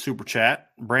Brandon with a super chat.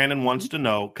 Brandon wants to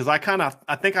know, because I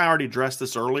think I already addressed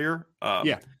this earlier. So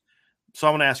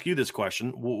I want to ask you this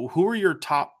question. Who are your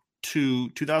top 2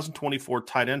 2024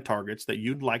 tight end targets that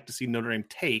you'd like to see Notre Dame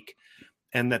take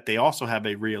and that they also have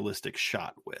a realistic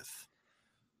shot with?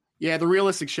 Yeah, the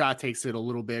realistic shot takes it a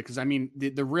little bit because, I mean,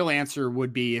 the real answer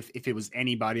would be if it was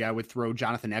anybody, I would throw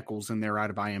Jonathan Eccles in there out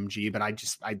of IMG, but I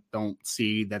don't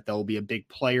see that there'll be a big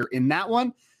player in that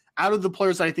one. Out of the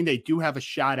players that I think they do have a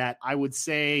shot at, I would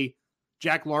say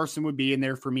Jack Larson would be in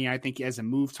there for me, I think, as a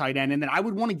move tight end. And then I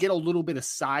would want to get a little bit of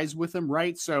size with him,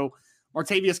 right? So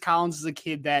Martavius Collins is a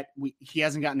kid that he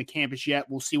hasn't gotten to campus yet.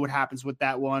 We'll see what happens with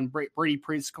that one. Brady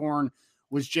Pritzkorn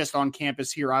was just on campus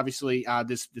here, obviously,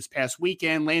 this past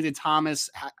weekend. Landon Thomas,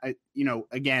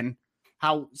 again,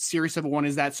 how serious of a one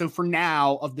is that? So for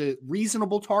now, of the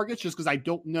reasonable targets, just because I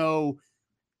don't know,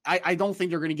 I don't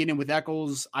think they're going to get in with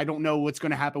Eccles. I don't know what's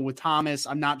going to happen with Thomas.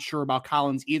 I'm not sure about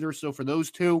Collins either. So for those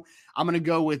two, I'm going to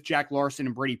go with Jack Larson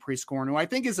and Brady Pritzkorn, who I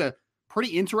think is a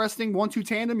pretty interesting 1-2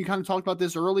 tandem. You kind of talked about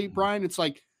this early, Brian. It's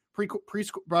like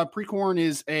Pritzkorn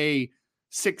is a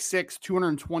 6'6",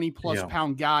 220 plus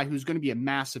pound guy who's going to be a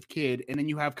massive kid. And then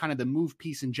you have kind of the move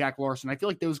piece in Jack Larson. I feel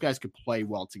like those guys could play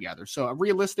well together. So a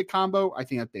realistic combo, I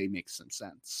think that they make some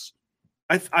sense.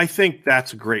 I think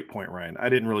that's a great point, Ryan. I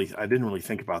didn't really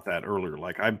think about that earlier.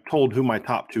 Like, I'm told who my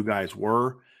top two guys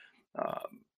were. I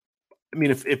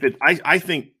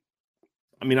think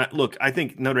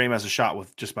Notre Dame has a shot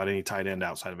with just about any tight end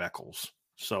outside of Eccles.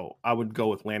 So I would go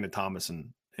with Landon Thomas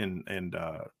and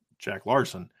Jack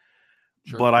Larson.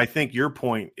 Sure. But I think your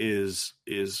point is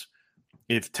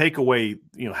if take away,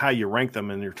 how you rank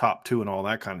them in your top two and all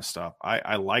that kind of stuff.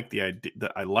 I like the idea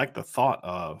that I like the thought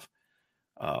of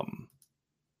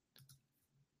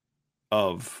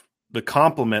the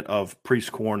complement of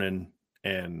Pritzkorn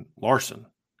and Larson.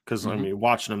 Because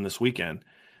watching them this weekend,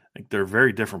 like, they're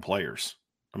very different players.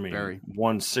 I mean,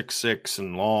 one's 6'6"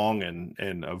 and long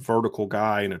and a vertical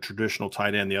guy and a traditional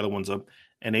tight end. The other one's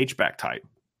an H-back type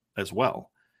as well.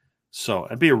 So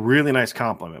it'd be a really nice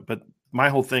compliment. But my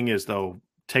whole thing is, though,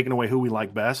 taking away who we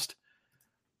like best,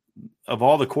 of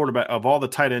all the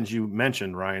tight ends you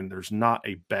mentioned, Ryan, there's not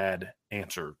a bad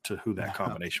answer to who that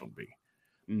combination would be.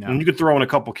 No. And you could throw in a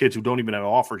couple kids who don't even have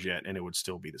offers yet, and it would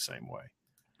still be the same way.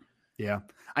 Yeah.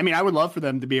 I mean, I would love for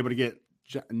them to be able to get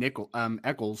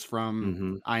Eccles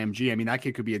from IMG. I mean, that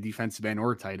kid could be a defensive end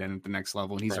or a tight end at the next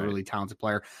level, and he's a really talented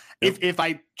player. Yep. If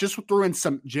I just threw in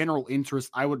some general interest,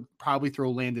 I would probably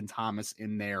throw Landon Thomas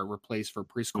in there, replace for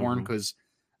Pritzkorn, because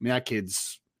I mean, that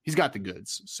kid's he's got the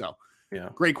goods. So yeah,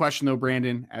 great question though,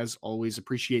 Brandon. As always,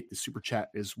 appreciate the super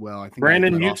chat as well. I think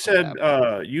Brandon, you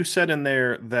said in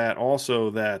there that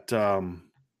also that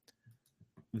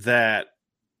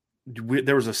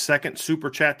there was a second super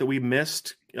chat that we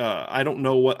missed. I don't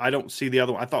know I don't see the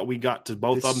other one. I thought we got to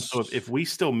both of them. So if we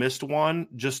still missed one,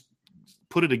 just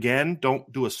put it again.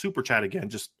 Don't do a super chat again.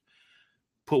 Just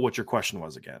put what your question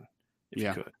was again, if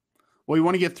you could. Well, we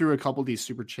want to get through a couple of these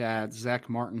super chats. Zach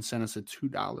Martin sent us a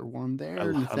 $2 one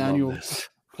there. Nathaniel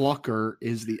Plucker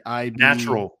is the IB.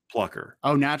 Natural Plucker.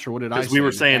 Oh, natural. What did I say? Because we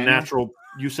were saying natural.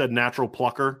 You said natural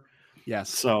Plucker. Yes.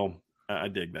 So I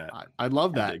dig that. I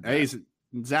love that. Hey,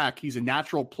 Zach, he's a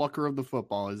natural plucker of the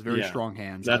football. His very strong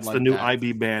hands. That's the new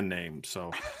IB band name.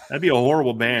 So that'd be a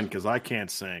horrible band because I can't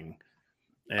sing.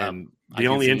 And the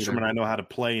only instrument I know how to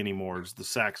play anymore is the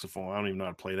saxophone. I don't even know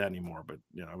how to play that anymore. But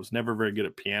I was never very good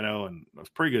at piano, and I was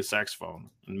pretty good at saxophone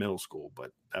in middle school.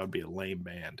 But that would be a lame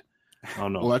band. I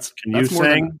don't know. Can you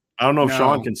sing? I don't know if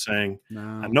Sean can sing. No.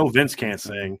 I know Vince can't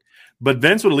sing. But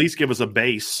Vince would at least give us a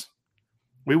bass.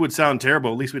 We would sound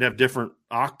terrible. At least we'd have different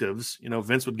octaves.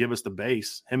 Vince would give us the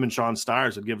bass. Him and Sean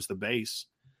Stiers would give us the bass.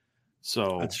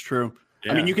 So that's true.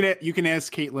 Yeah. I mean, you can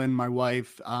ask Caitlin, my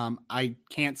wife. I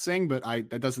can't sing, but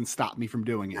that doesn't stop me from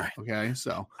doing it. Right. Okay,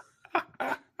 so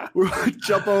we'll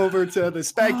jump over to the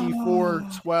Spanky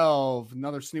 412.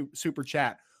 Another super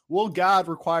chat. Will God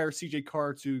require CJ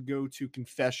Carr to go to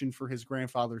confession for his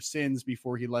grandfather's sins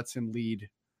before he lets him lead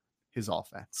his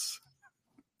offense?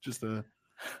 Just a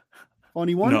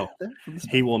funny one. No,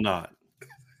 he will not.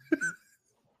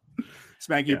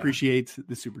 Spanky appreciates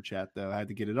the super chat, though. I had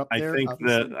to get it up there.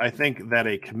 I think that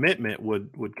a commitment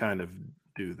would kind of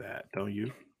do that, don't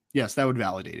you? Yes, that would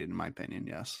validate it, in my opinion.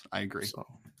 Yes, I agree. So,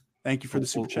 thank you for the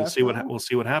super chat. We'll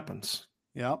see what happens.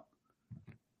 Yep.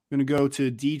 I'm going to go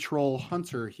to D-Troll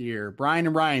Hunter here. Brian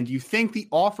and Ryan, do you think the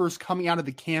offers coming out of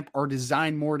the camp are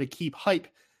designed more to keep hype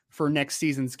for next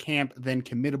season's camp than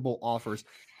committable offers?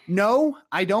 No,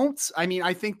 I don't. I mean,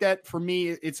 I think that for me,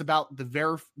 it's about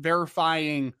the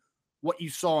verifying what you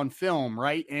saw on film,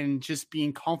 right? And just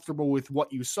being comfortable with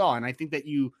what you saw. And I think that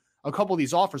a couple of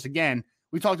these offers, again,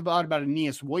 we talked about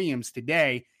Aeneas Williams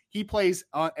today. He plays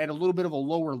at a little bit of a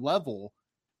lower level.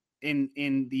 in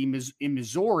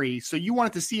Missouri. So you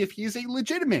wanted to see if he is a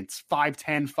legitimate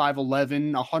 5'10",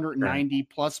 5'11", 190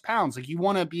 plus pounds. Like you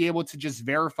want to be able to just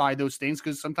verify those things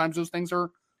because sometimes those things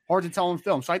are hard to tell in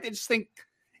film. So I just think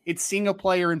it's seeing a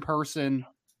player in person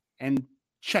and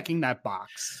checking that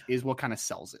box is what kind of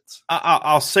sells it.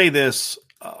 I'll say this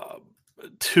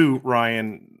too,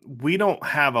 Ryan. We don't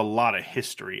have a lot of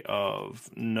history of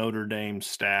Notre Dame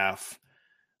staff,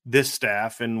 this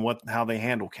staff, and how they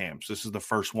handle camps. This is the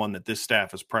first one that this staff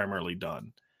has primarily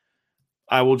done.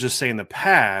 I will just say in the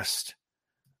past,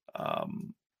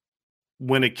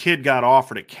 when a kid got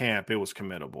offered at camp, it was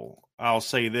committable. I'll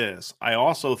say this. I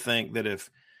also think that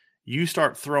if you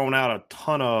start throwing out a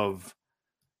ton of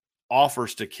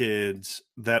offers to kids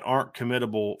that aren't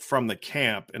committable from the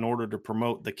camp in order to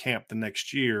promote the camp the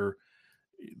next year,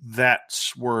 that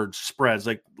word spreads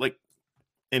and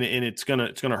it's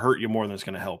gonna hurt you more than it's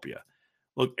gonna help you.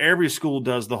 Look, every school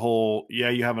does the whole,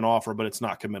 you have an offer, but it's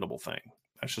not committable thing.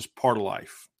 That's just part of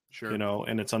life. Sure.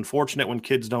 And it's unfortunate when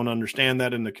kids don't understand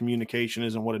that and the communication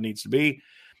isn't what it needs to be,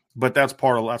 but that's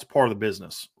part of the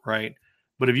business, right?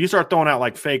 But if you start throwing out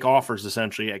like fake offers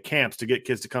essentially at camps to get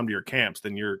kids to come to your camps,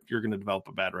 then you're going to develop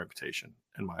a bad reputation,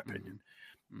 in my opinion.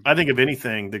 Mm-hmm. I think if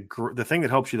anything, the thing that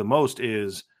helps you the most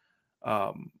is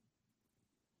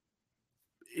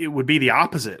it would be the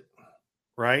opposite,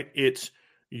 right? It's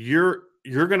you're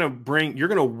going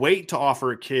to wait to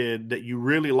offer a kid that you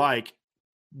really like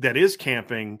that is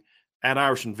camping at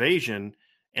Irish Invasion.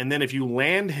 And then if you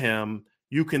land him,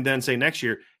 you can then say next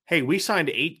year, hey, we signed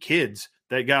 8 kids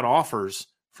that got offers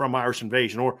from Irish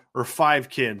Invasion or 5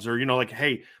 kids, or,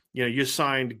 hey, you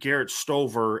signed Garrett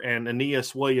Stover and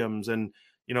Aeneas Williams and,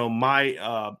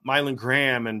 Mylan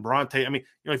Graham and Bronte. I mean,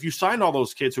 if you signed all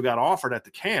those kids who got offered at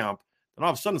the camp, then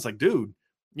all of a sudden it's like, dude,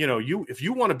 if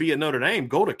you want to be at Notre Dame,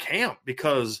 go to camp,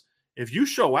 because if you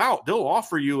show out, they'll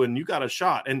offer you and you got a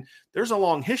shot. And there's a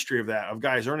long history of that, of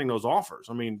guys earning those offers.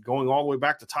 I mean, going all the way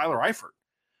back to Tyler Eifert.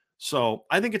 So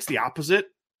I think it's the opposite.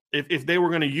 If they were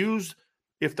going to use,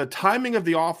 if the timing of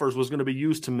the offers was going to be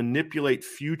used to manipulate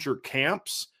future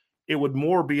camps, it would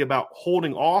more be about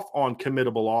holding off on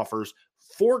committable offers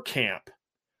for camp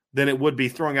than it would be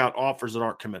throwing out offers that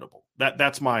aren't committable.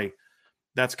 That's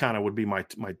kind of would be my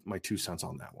 2 cents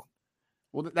on that one.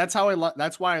 Well,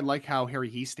 that's why I like how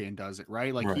Harry Heastan does it,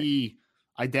 right? Like he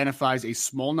identifies a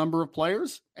small number of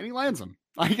players and he lands them.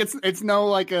 Like it's not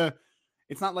like,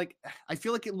 I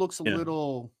feel like it looks a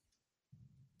little,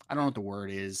 I don't know what the word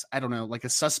is. I don't know, like a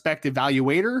suspect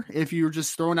evaluator. If you're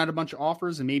just throwing out a bunch of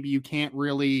offers and maybe you can't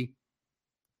really,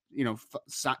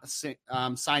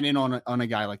 sign in on a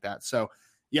guy like that. So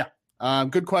yeah.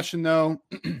 Good question though.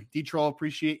 D-Troll,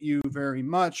 appreciate you very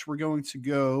much. We're going to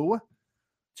go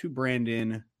to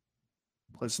Brandon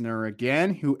listener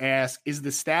again, who asked, is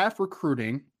the staff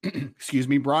recruiting,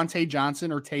 Bronte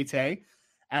Johnson or Tay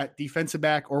at defensive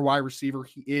back or wide receiver?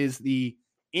 He is the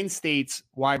in-state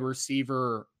wide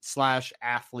receiver /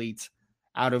 athlete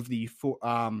out of the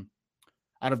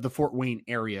Fort Wayne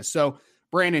area. So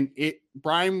Brandon,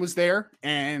 Brian was there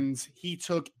and he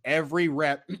took every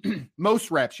rep,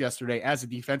 most reps yesterday as a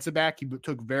defensive back. He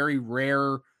took very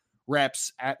rare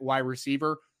reps at wide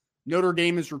receiver. Notre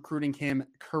Dame is recruiting him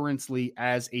currently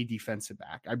as a defensive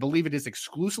back. I believe it is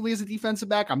exclusively as a defensive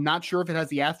back. I'm not sure if it has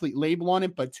the athlete label on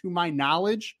it, but to my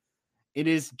knowledge, it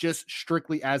is just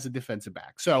strictly as a defensive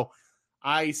back. So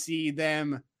I see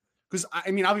them, because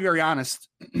I'll be very honest.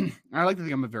 I like to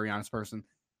think I'm a very honest person.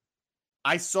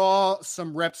 I saw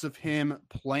some reps of him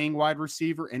playing wide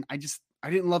receiver, and I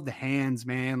didn't love the hands,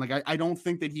 man. Like, I don't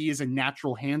think that he is a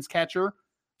natural hands catcher.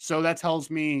 So that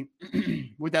tells me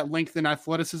with that length and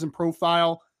athleticism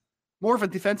profile, more of a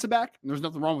defensive back. And there's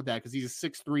nothing wrong with that because he's a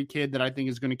 6'3" kid that I think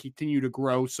is going to continue to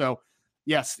grow. So,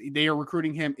 yes, they are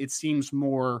recruiting him. It seems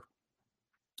more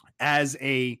as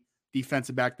a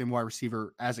defensive back than wide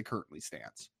receiver as it currently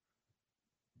stands.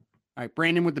 All right,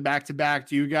 Brandon with the back-to-back.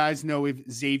 Do you guys know if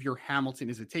Xavier Hamilton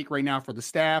is a take right now for the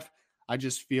staff? I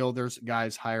just feel there's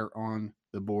guys higher on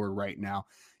the board right now.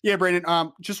 Yeah,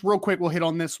 Brandon, just real quick, we'll hit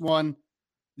on this one.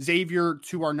 Xavier,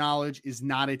 to our knowledge, is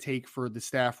not a take for the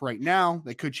staff right now.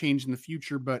 That could change in the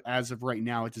future, but as of right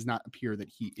now, it does not appear that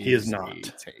he is not a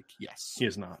take. Yes. He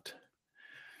is not.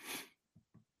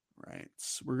 Right.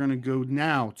 So we're going to go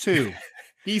now to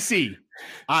BC,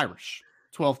 Irish,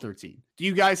 12-13. Do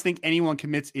you guys think anyone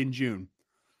commits in June?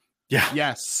 Yeah.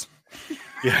 Yes.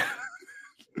 Yeah.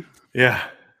 Yeah.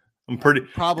 I'm pretty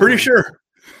sure.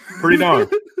 Pretty darn.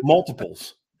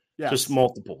 Multiples. Yes. Just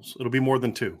multiples. It'll be more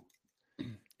than 2.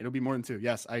 It'll be more than 2.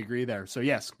 Yes, I agree there. So,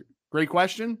 yes, great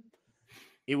question.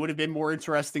 It would have been more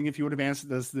interesting if you would have answered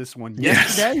this one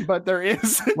yesterday, but there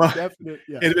is definite.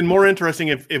 Yeah. It'd been more interesting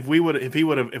if we would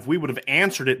have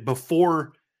answered it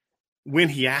before when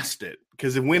he asked it,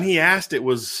 because when he asked it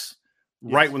was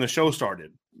right when the show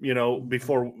started.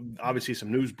 Before obviously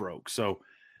some news broke. So,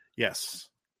 yes,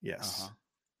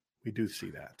 we do see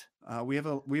that. We have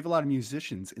a lot of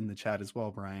musicians in the chat as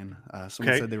well, Brian.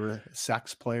 Someone said they were a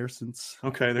sax player since.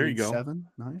 Okay, there you go. 7.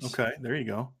 Nice. Okay, there you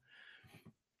go.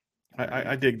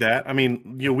 I dig that. I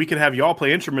mean, we could have y'all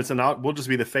play instruments and we'll just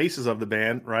be the faces of the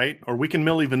band, right? Or we can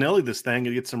Milli Vanilli this thing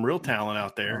and get some real talent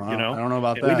out there. I don't know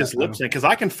about that. We just lip sync, because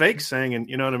I can fake sing, and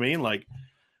you know what I mean. Like,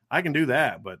 I can do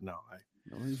that, but no.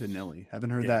 Milli Vanilli.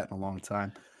 Haven't heard that in a long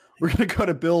time. We're gonna go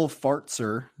to Bill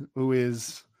Fartzer, who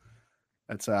is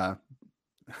that's you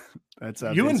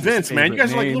and Vince, man. You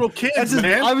guys are like little kids,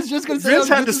 man. I was just gonna say Vince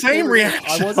had the same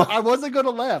reaction. I wasn't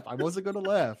gonna laugh.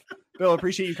 Bill, I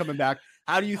appreciate you coming back.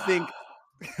 Who do you think?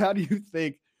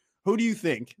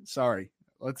 Sorry.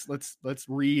 Let's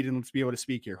read and let's be able to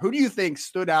speak here. Who do you think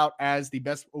stood out as the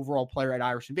best overall player at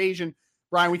Irish Invasion?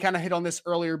 Brian, we kind of hit on this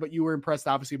earlier, but you were impressed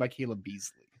obviously by Caleb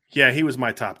Beasley. Yeah, he was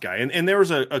my top guy. And there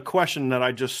was a question that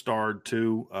I just starred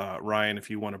to, Ryan, if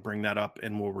you want to bring that up,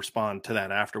 and we'll respond to that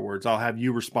afterwards. I'll have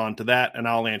you respond to that, and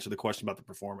I'll answer the question about the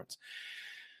performance.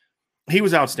 He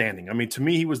was outstanding. I mean, to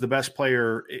me, he was the best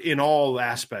player in all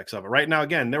aspects of it. Right now,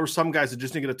 again, there were some guys that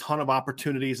just didn't get a ton of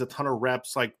opportunities, a ton of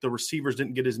reps. Like the receivers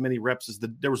didn't get as many reps as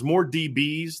there was more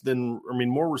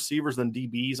more receivers than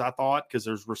DBs, I thought, because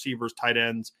there's receivers, tight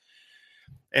ends,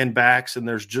 and backs, and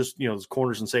there's just, this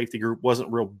corners and safety group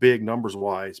wasn't real big numbers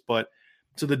wise. But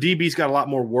so the DBs got a lot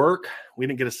more work. We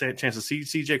didn't get a chance to see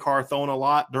CJ Carr throwing a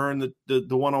lot during the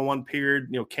one-on-one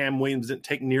period. Cam Williams didn't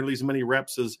take nearly as many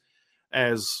reps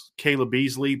as Caleb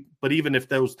Beasley. But even if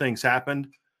those things happened,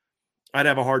 I'd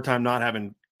have a hard time not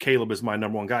having Caleb as my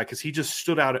number one guy, because he just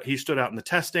stood out. He stood out in the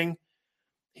testing.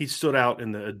 He stood out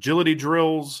in the agility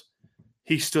drills.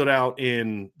 He stood out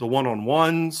in the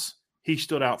one-on-ones. He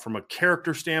stood out from a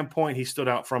character standpoint. He stood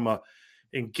out from a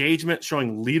engagement,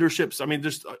 showing leadership. I mean,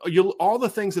 just all the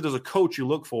things that as a coach you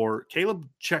look for. Caleb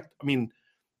checked. I mean,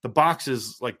 the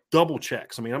boxes like double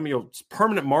checks. I mean, it's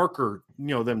permanent marker.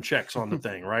 Them checks on the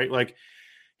thing, right? Like,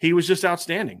 he was just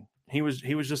outstanding. He was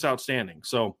just outstanding.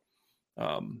 So,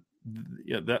 that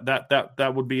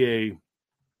would be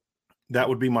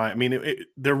my. I mean,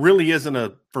 there really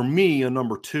isn't for me a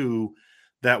number two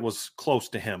that was close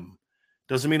to him.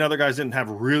 Doesn't mean other guys didn't have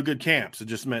real good camps. It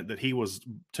just meant that he was,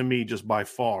 to me, just by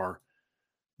far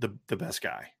the best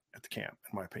guy at the camp,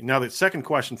 in my opinion. Now, the second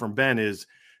question from Ben is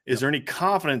there any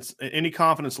confidence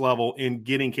level in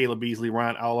getting Caleb Beasley?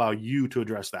 Ryan, I'll allow you to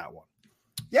address that one.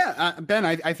 Yeah, Ben,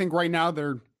 I think right now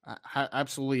they're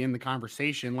absolutely in the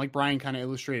conversation. Like Brian kind of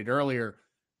illustrated earlier,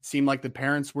 it seemed like the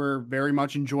parents were very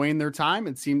much enjoying their time.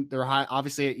 It seemed they're high.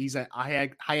 Obviously, he's a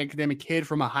high academic kid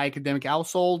from a high academic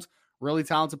household. Really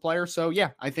talented player. So, yeah,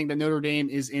 I think that Notre Dame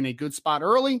is in a good spot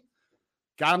early.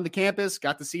 Got him to campus,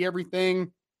 got to see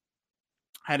everything.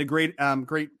 Had a great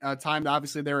time,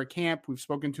 obviously, there at camp. We've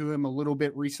spoken to him a little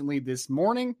bit recently this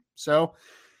morning. So,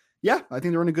 yeah, I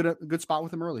think they're in a good spot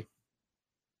with him early.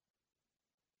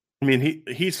 I mean,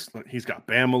 he's got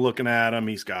Bama looking at him.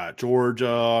 He's got Georgia.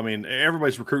 I mean,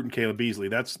 everybody's recruiting Caleb Beasley.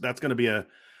 That's going to be a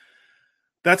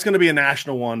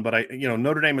national one, but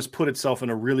Notre Dame has put itself in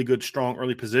a really good, strong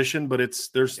early position. But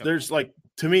there's like,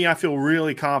 to me, I feel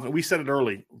really confident. We said it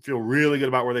early. We feel really good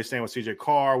about where they stand with CJ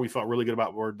Carr. We felt really good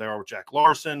about where they are with Jack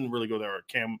Larson. Really good there with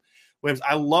Cam Williams.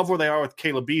 I love where they are with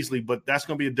Caleb Beasley, but that's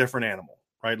going to be a different animal,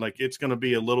 right? Like, it's going to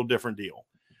be a little different deal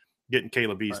getting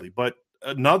Caleb Beasley. Right. But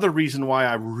another reason why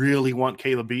I really want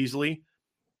Caleb Beasley,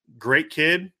 great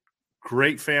kid,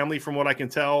 great family from what I can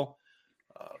tell.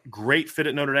 Great fit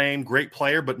at Notre Dame, great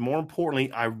player, but more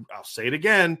importantly, I'll say it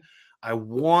again, I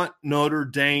want Notre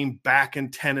Dame back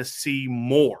in Tennessee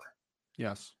more.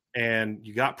 Yes. And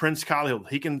you got Prince Khalil.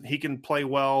 He can play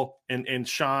well and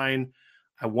shine.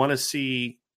 I want to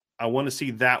see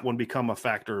that one become a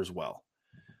factor as well.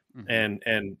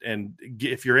 Mm-hmm. And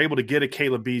if you're able to get a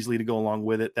Caleb Beasley to go along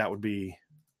with it, that would be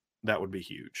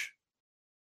huge.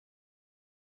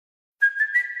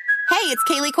 Hey, it's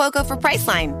Kaylee Cuoco for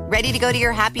Priceline. Ready to go to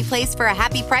your happy place for a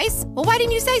happy price? Well, why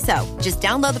didn't you say so? Just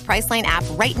download the Priceline app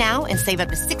right now and save up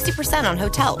to 60% on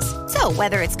hotels. So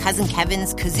whether it's Cousin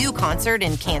Kevin's Kazoo Concert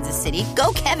in Kansas City,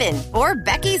 go Kevin, or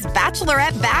Becky's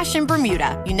Bachelorette Bash in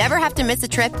Bermuda, you never have to miss a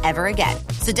trip ever again.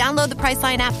 So download the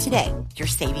Priceline app today. Your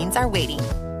savings are waiting.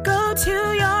 Go to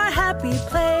your happy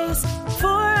place for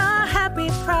a happy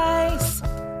price.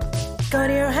 Go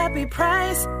to your happy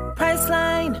price,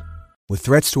 Priceline. With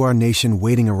threats to our nation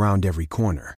waiting around every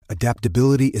corner,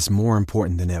 adaptability is more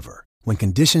important than ever. When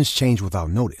conditions change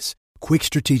without notice, quick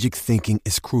strategic thinking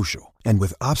is crucial. And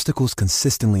with obstacles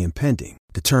consistently impending,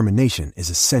 determination is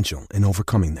essential in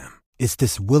overcoming them. It's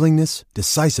this willingness,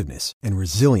 decisiveness, and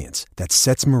resilience that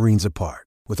sets Marines apart.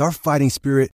 With our fighting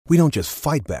spirit, we don't just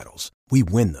fight battles, we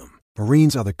win them.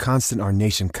 Marines are the constant our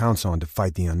nation counts on to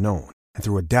fight the unknown. And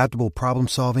through adaptable problem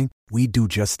solving, we do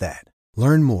just that.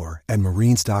 Learn more at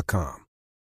marines.com.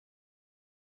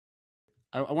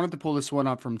 I wanted to pull this one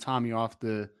up from Tommy off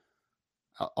the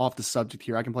subject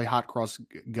here. I can play Hot Cross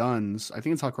Guns. I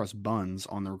think it's Hot Cross Buns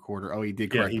on the recorder. Oh, he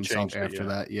did correct himself after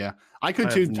that. Yeah, I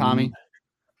could too, Tommy.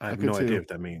 I have no idea what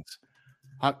that means.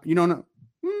 You don't know?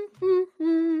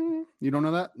 You don't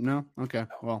know that? No. Okay.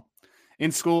 Well,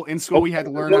 in school, we had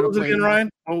to learn how to play. Again, Ryan?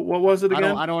 What was it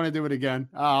again? I don't want to do it again.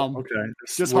 Okay.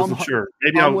 Just wasn't sure.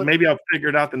 Maybe I'll figure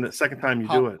it out the second time you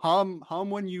do it. Hum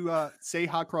when you say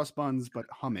Hot Cross Buns, but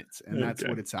hum it, and that's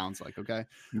what it sounds like. Okay.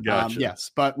 Gotcha. Yes,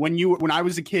 but when I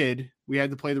was a kid, we had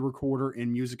to play the recorder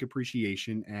in music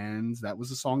appreciation, and that was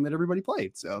the song that everybody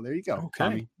played. So there you go. Okay.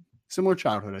 Tommy. Similar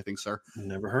childhood, I think, sir.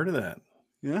 Never heard of that.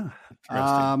 Yeah.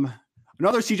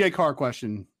 Another CJ Carr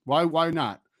question. Why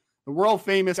not? The world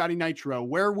famous Scotty Nitro.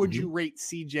 Where would you rate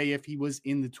CJ if he was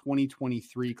in the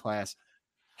 2023 class?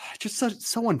 Just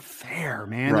so unfair,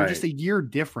 man. Right. They're just a year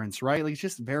difference, right? Like, it's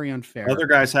just very unfair. Other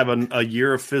guys have a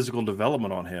year of physical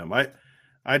development on him.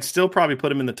 I'd still probably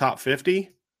put him in the top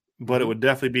 50, but it would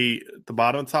definitely be at the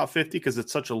bottom of the top 50 because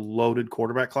it's such a loaded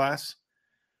quarterback class.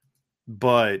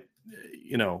 But,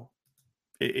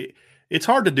 it's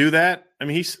hard to do that. I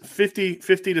mean, he's 50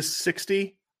 to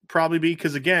 60 probably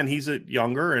because, again, he's a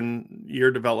younger and year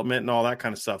development and all that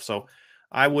kind of stuff. So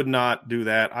I would not do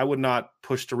that. I would not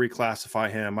push to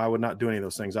reclassify him. I would not do any of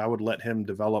those things. I would let him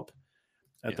develop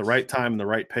at the right time and the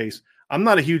right pace. I'm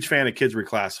not a huge fan of kids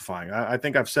reclassifying. I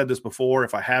think I've said this before.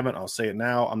 If I haven't, I'll say it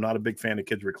now. I'm not a big fan of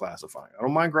kids reclassifying. I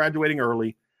don't mind graduating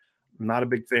early. I'm not a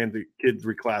big fan of the kids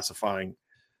reclassifying.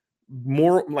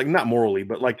 More like not morally,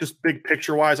 but like just big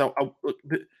picture wise, I'll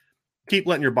keep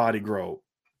letting your body grow.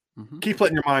 Keep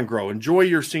letting your mind grow. Enjoy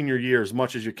your senior year as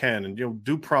much as you can, and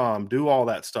do prom, do all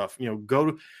that stuff.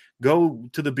 Go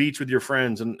to the beach with your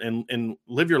friends and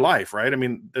live your life. Right? I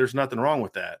mean, there's nothing wrong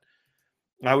with that.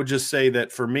 I would just say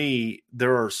that for me,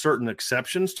 there are certain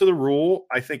exceptions to the rule.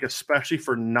 I think, especially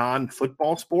for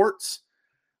non-football sports,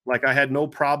 like I had no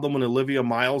problem when Olivia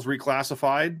Miles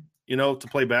reclassified, to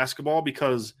play basketball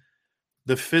because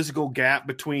the physical gap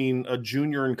between a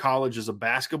junior in college as a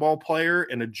basketball player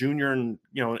and a junior in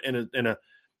a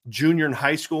junior in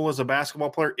high school as a basketball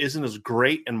player isn't as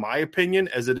great, in my opinion,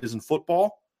 as it is in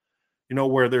football,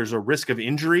 where there's a risk of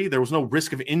injury. There was no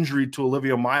risk of injury to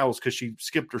Olivia Miles because she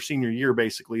skipped her senior year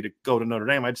basically to go to Notre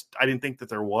Dame. I didn't think that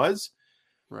there was.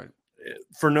 Right.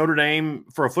 For Notre Dame,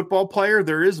 for a football player,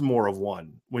 there is more of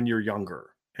one when you're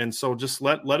younger. And so just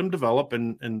let them develop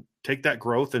and take that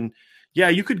growth. And yeah,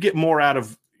 you could get more out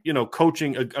of,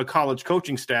 coaching a college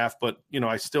coaching staff, but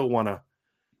I still want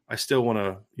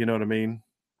to, you know what I mean?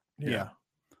 Yeah.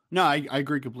 No, I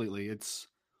agree completely. There's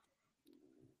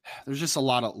just a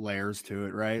lot of layers to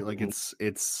it, right? Like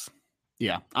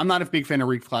yeah, I'm not a big fan of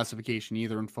reclassification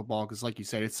either in football. Cause like you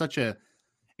said, it's such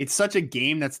a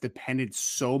game that's dependent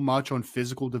so much on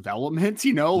physical development,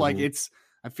 like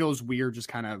I feel it's weird just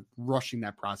kind of rushing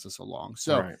that process along.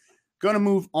 So going to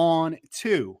move on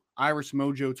to Irish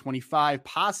Mojo 25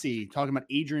 Posse, talking about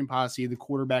Adrian Posse, the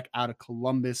quarterback out of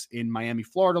Columbus in Miami,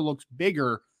 Florida, looks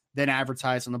bigger than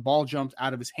advertised, and the ball jumped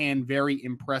out of his hand. Very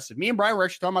impressive. Me and Brian were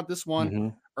actually talking about this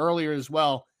one earlier as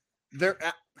well.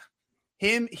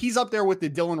 He's up there with the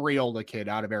Dylan Raiola kid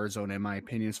out of Arizona, in my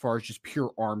opinion, as far as just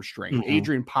pure arm strength.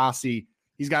 Adrian Posse,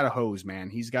 he's got a hose, man.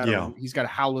 He's got a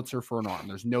howitzer for an arm.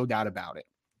 There's no doubt about it.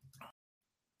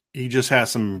 He just has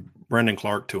some Brendan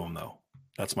Clark to him, though.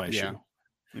 That's my issue.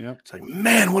 Yeah. It's like,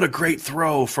 man, what a great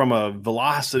throw from a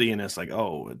velocity. And it's like,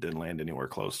 oh, it didn't land anywhere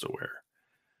close to where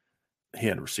he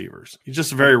had receivers. He's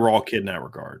just a very raw kid in that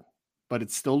regard. But it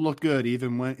still looked good,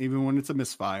 even when it's a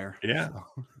misfire. Yeah.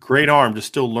 So. Great arm, just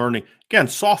still learning. Again,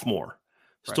 sophomore,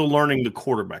 still learning the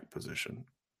quarterback position.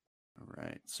 All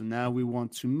right. So now we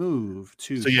want to move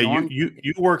to Sean. You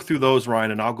work through those,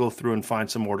 Ryan, and I'll go through and find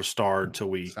some more to start until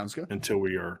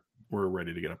we're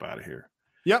ready to get up out of here.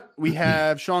 Yep. We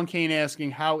have Sean Kane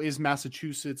asking, how is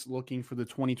Massachusetts looking for the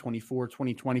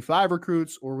 2024-2025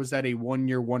 recruits, or was that a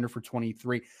one-year wonder for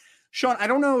 23? Sean, I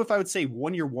don't know if I would say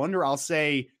one-year wonder. I'll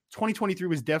say 2023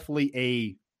 was definitely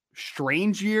a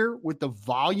strange year with the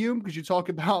volume, because you talk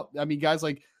about, guys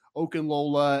like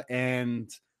Okunlola and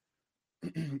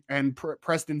and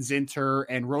Preston Zinter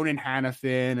and Ronan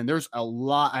Hannafin, and there's a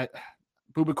lot.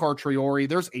 Boubacar Traore.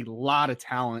 There's a lot of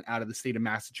talent out of the state of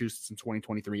Massachusetts in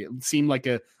 2023. It seemed like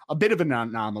a bit of an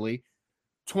anomaly.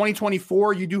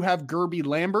 2024, you do have Gerby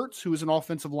Lamberts, who is an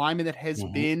offensive lineman that has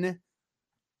been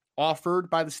offered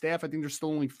by the staff. I think there's still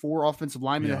only 4 offensive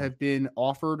linemen that have been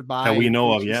offered by that we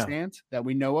know of. That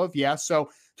we know of. Yeah. So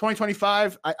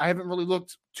 2025, I haven't really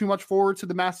looked too much forward to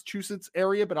the Massachusetts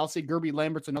area, but I'll say Gerby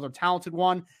Lambert's another talented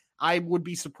one. I would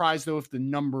be surprised, though, if the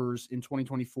numbers in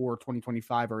 2024,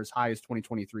 2025 are as high as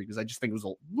 2023, because I just think it was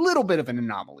a little bit of an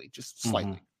anomaly, just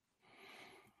slightly.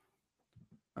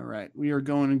 All right. We are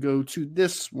going to go to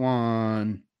this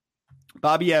one.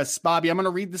 Bobby, yes. Bobby, I'm going to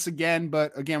read this again,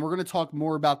 but again, we're going to talk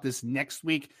more about this next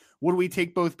week. What do we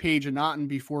take both Page and Otten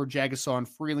before Jagasaw and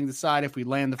Freeling decide if we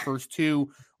land the first 2?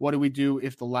 What do we do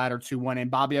if the latter 2 went in?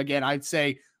 Bobby, again, I'd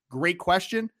say great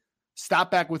question.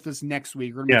 Stop back with us next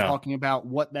week. We're going to be talking about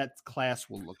what that class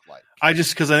will look like.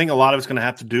 Because I think a lot of it's going to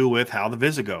have to do with how the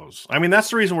visit goes. I mean, that's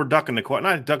the reason we're ducking the question.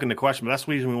 Not ducking the question, but that's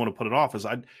the reason we want to put it off. Is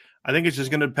I think it's just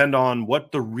going to depend on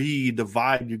what the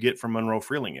vibe you get from Monroe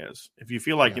Freeling is. If you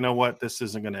feel like, you know what, this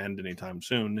isn't going to end anytime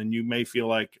soon, then you may feel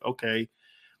like, okay,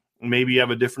 maybe you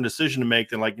have a different decision to make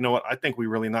than like, you know what, I think we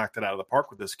really knocked it out of the park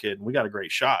with this kid, and we got a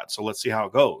great shot. So let's see how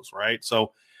it goes, right?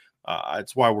 So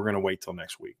it's why we're going to wait till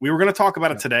next week. We were going to talk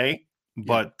about it today,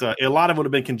 but a lot of it would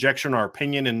have been conjecture and our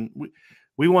opinion, and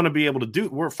we want to be able to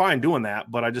we're fine doing that,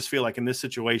 but I just feel like in this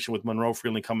situation with Monroe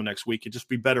Freeling coming next week, it'd just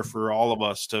be better for all of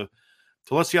us to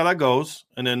let's see how that goes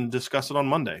and then discuss it on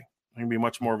Monday. It'd be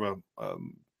much more of a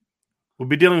we'll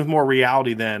be dealing with more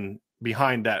reality than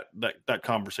behind that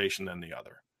conversation than the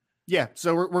other. Yeah,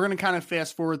 so we're going to kind of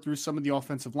fast forward through some of the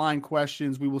offensive line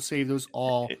questions. We will save those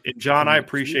all. And John, I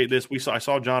appreciate this. I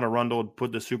saw John Arundel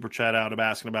put the super chat out of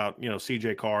asking about,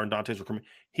 CJ Carr and Dante's recruitment.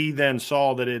 He then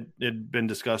saw that it had been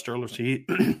discussed earlier. So he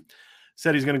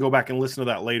said he's going to go back and listen to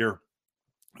that later.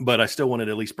 But I still wanted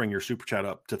to at least bring your super chat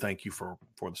up to thank you for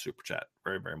the super chat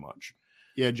very, very much.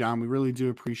 Yeah, John, we really do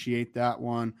appreciate that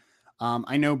one.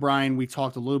 I know, Brian, we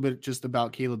talked a little bit just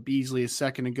about Caleb Beasley a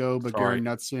second ago, but Gary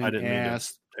Knutson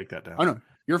asked. Take that down. Oh, no,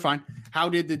 you're fine. How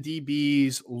did the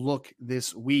DBs look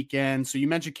this weekend? So you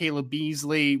mentioned Caleb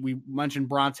Beasley. We mentioned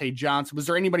Bronte Johnson. Was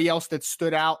there anybody else that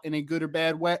stood out in a good or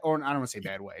bad way? Or I don't want to say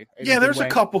bad way. Yeah, there's a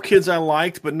couple kids I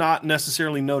liked, but not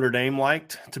necessarily Notre Dame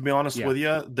liked, to be honest with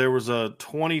you. There was a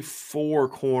 24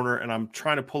 corner, and I'm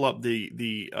trying to pull up the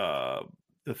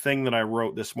thing that I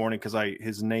wrote this morning because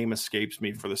his name escapes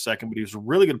me for the second, but he was a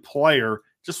really good player,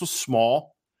 just was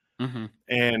small. Mm-hmm.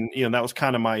 And, that was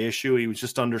kind of my issue. He was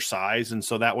just undersized, and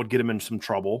so that would get him in some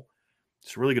trouble.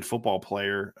 He's a really good football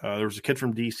player. There was a kid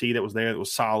from D.C. that was there that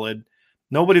was solid.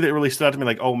 Nobody that really stood out to me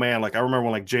like, oh, man, like I remember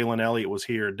when like Jalen Elliott was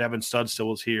here, Devin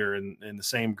Studstill was here in the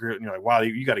same group. And you're like, wow,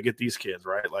 you got to get these kids,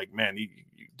 right? Like, man, you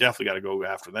definitely got to go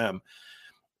after them.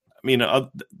 I mean, I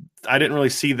didn't really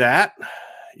see that,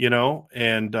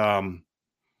 and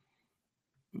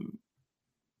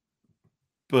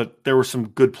but there were some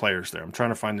good players there. I'm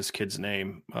trying to find this kid's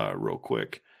name real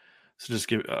quick. So just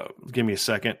give me a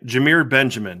second. Jameer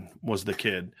Benjamin was the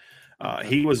kid.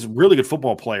 He was a really good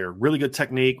football player, really good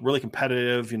technique, really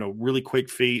competitive, really quick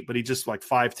feet, but he's just like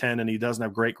 5'10", and he doesn't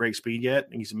have great speed yet.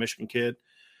 And he's a Michigan kid.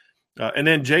 And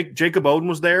then Jacob Oden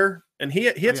was there, and he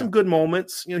had some good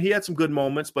moments. He had some good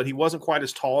moments, but he wasn't quite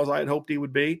as tall as I had hoped he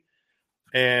would be.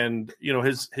 And,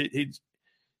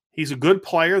 he's a good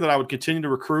player that I would continue to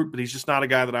recruit, but he's just not a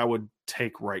guy that I would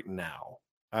take right now.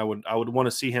 I would want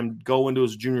to see him go into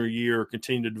his junior year,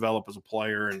 continue to develop as a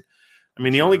player. And I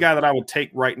mean, the only guy that I would take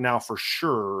right now for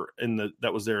sure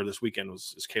that was there this weekend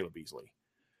is Caleb Beasley.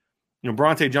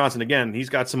 Bronte Johnson, again, he's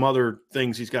got some other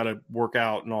things he's got to work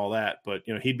out and all that, but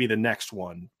he'd be the next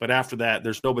one. But after that,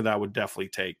 there's nobody that I would definitely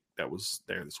take that was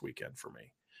there this weekend for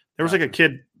me. There was like a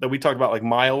kid that we talked about, like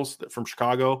Miles from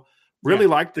Chicago. Really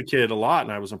liked the kid a lot,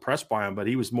 and I was impressed by him, but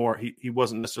he was more he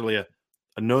wasn't necessarily a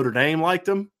Notre Dame liked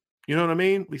him. You know what I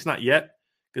mean? At least not yet.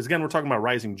 Because, again, we're talking about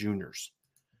rising juniors.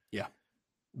 Yeah.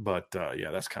 But,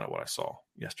 that's kind of what I saw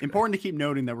yesterday. Important to keep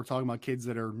noting that we're talking about kids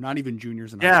that are not even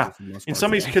juniors. And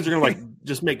some of these kids are going to,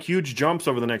 just make huge jumps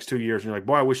over the next 2 years. And you're like,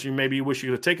 boy, I wish you could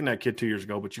have taken that kid 2 years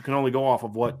ago. But you can only go off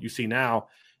of what you see now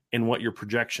and what your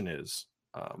projection is.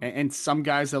 And some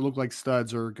guys that look like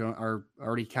studs are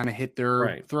already kind of hit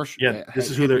their threshold. Yeah, this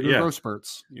is who they're growth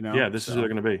spurts. Yeah, this is who they're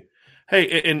going to be.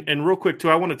 Hey, and real quick too,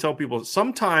 I want to tell people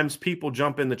sometimes people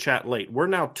jump in the chat late. We're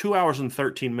now 2 hours and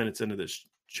 13 minutes into this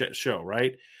show,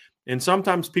 right? And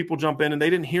sometimes people jump in and they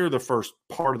didn't hear the first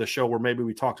part of the show where maybe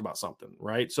we talked about something,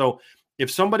 right? So if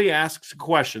somebody asks a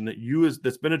question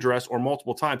that's been addressed or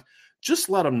multiple times, just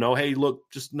let them know, hey, look,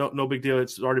 just no big deal.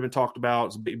 It's already been talked about.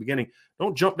 It's a big beginning.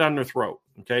 Don't jump down their throat,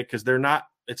 okay? Because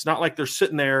it's not like they're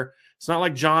sitting there. It's not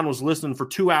like John was listening for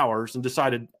 2 hours and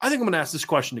decided, I think I'm going to ask this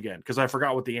question again because I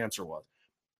forgot what the answer was.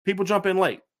 People jump in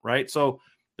late, right? So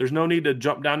there's no need to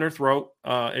jump down their throat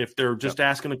if they're just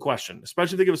asking a question,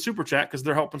 especially if they give a super chat because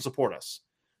they're helping support us.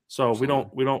 So absolutely.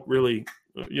 we don't really,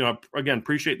 again,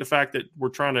 appreciate the fact that we're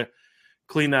trying to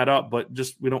clean that up, but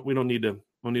just we don't need to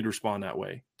respond that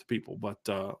way to people.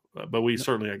 But we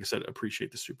certainly, like I said,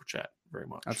 appreciate the super chat very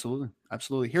much.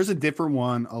 Absolutely. Here's a different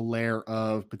one, a layer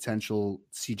of potential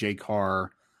CJ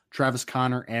Carr. Travis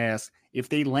Connor asks, if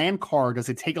they land Carr, does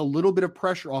it take a little bit of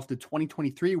pressure off the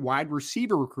 2023 wide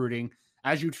receiver recruiting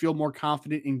as you'd feel more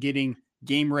confident in getting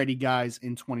game ready guys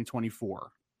in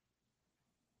 2024?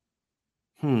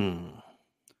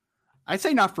 I'd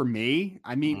say not for me.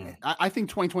 I mean, I think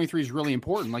 2023 is really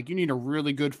important. Like, you need a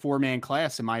really good 4-man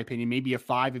class, in my opinion, maybe a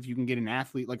 5 if you can get an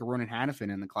athlete like a Ronan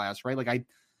Hannafin in the class, right? Like,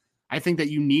 I think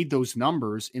that you need those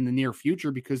numbers in the near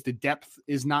future because the depth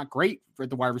is not great for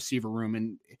the wide receiver room.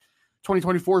 And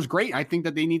 2024 is great. I think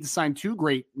that they need to sign 2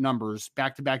 great numbers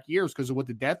back-to-back years because of what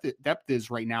the depth is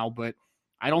right now. But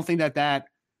I don't think that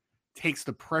takes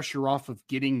the pressure off of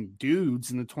getting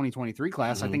dudes in the 2023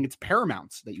 class. I think it's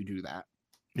paramount that you do that.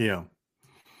 Yeah.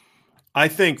 I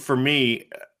think for me,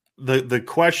 the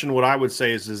question, what I would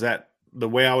say is that the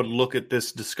way I would look at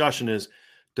this discussion is,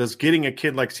 does getting a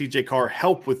kid like CJ Carr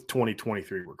help with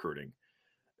 2023 recruiting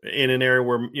in an area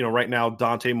where, right now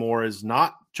Dante Moore has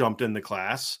not jumped in the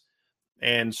class.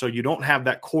 And so you don't have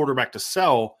that quarterback to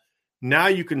sell. Now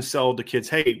you can sell to kids,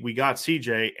 hey, we got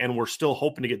CJ and we're still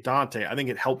hoping to get Dante. I think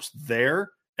it helps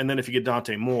there. And then if you get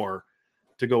Dante Moore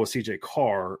to go with CJ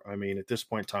Carr, I mean, at this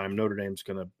point in time, Notre Dame's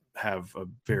going to have a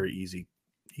very easy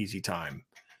time.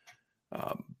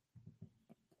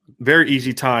 Very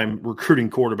easy time recruiting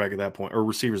quarterback at that point or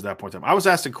receivers at that point in time. I was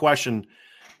asked a question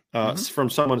from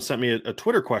someone who sent me a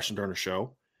Twitter question during the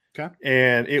show. Okay.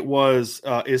 And it was,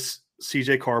 is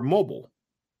CJ Carr mobile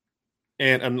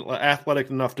and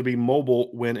athletic enough to be mobile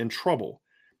when in trouble?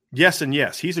 Yes and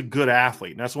yes. He's a good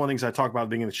athlete. And that's one of the things I talk about at the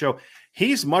beginning of the show.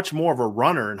 He's much more of a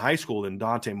runner in high school than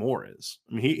Dante Moore is.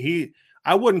 I mean,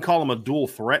 I wouldn't call him a dual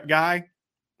threat guy.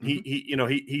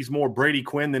 He's more Brady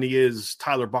Quinn than he is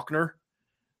Tyler Buckner.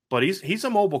 But he's a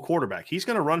mobile quarterback. He's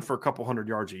going to run for a couple hundred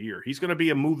yards a year. He's going to be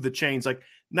a move the chains, like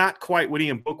not quite what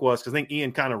Ian Book was, because I think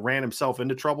Ian kind of ran himself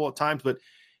into trouble at times, but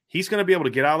he's going to be able to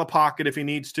get out of the pocket if he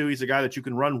needs to. He's a guy that you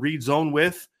can run read zone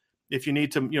with. If you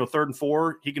need to, 3rd and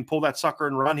 4, he can pull that sucker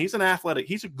and run. He's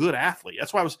a good athlete.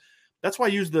 That's why I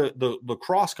use the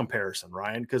lacrosse comparison,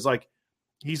 Ryan, because like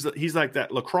he's like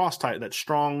that lacrosse type, that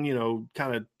strong,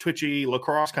 kind of twitchy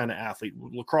lacrosse kind of athlete,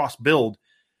 lacrosse build.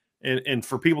 And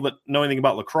for people that know anything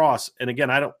about lacrosse, and again,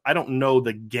 I don't know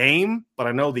the game, but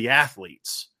I know the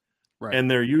athletes. Right. And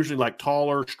they're usually like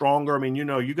taller, stronger. I mean,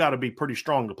 you got to be pretty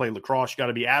strong to play lacrosse. You got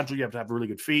to be agile. You have to have really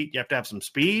good feet. You have to have some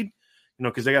speed,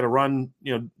 because they got to run,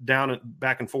 down and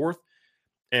back and forth.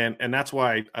 And that's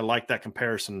why I like that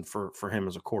comparison for him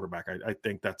as a quarterback. I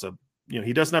think that's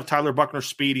he doesn't have Tyler Buckner's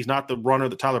speed. He's not the runner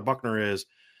that Tyler Buckner is,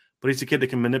 but he's a kid that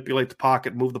can manipulate the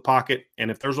pocket, move the pocket.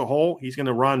 And if there's a hole, he's going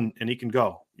to run and he can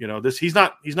go. He's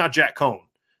not Jack Cohn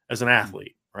as an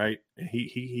athlete, right?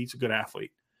 He's a good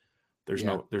athlete. There's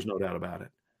no doubt about it.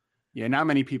 Yeah, not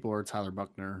many people are Tyler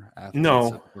Buckner athletes.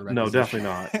 No, definitely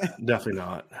not.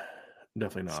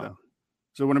 Definitely not.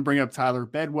 So I want to bring up Tyler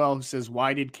Bedwell, who says,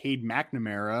 why did Cade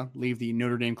McNamara leave the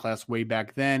Notre Dame class way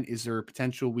back then? Is there a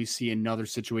potential we see another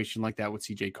situation like that with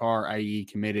CJ Carr, i.e.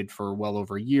 committed for well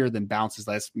over a year, then bounces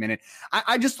last minute?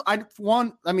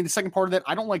 The second part of that,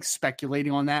 I don't like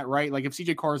speculating on that, right? Like if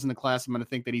CJ Carr is in the class, I'm going to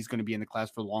think that he's going to be in the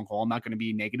class for the long haul. I'm not going to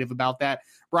be negative about that.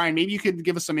 Brian, maybe you could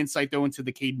give us some insight though into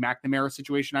the Cade McNamara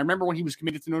situation. I remember when he was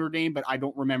committed to Notre Dame, but I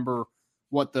don't remember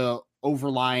what the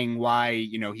overlying why,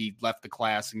 he left the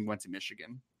class and went to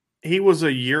Michigan. He was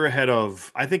a year ahead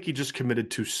of, I think he just committed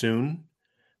too soon,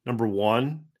 number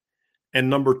one. And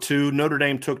number two, Notre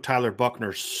Dame took Tyler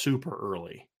Buckner super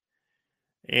early.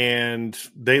 And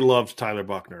they loved Tyler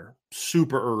Buckner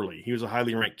super early. He was a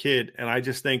highly ranked kid. And I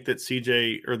just think that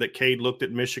that Cade looked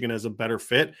at Michigan as a better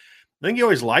fit. I think he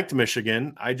always liked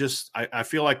Michigan. I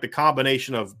feel like the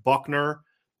combination of Buckner,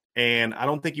 and I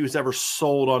don't think he was ever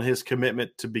sold on his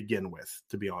commitment to begin with,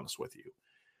 to be honest with you.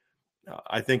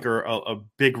 I think are a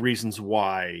big reasons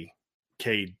why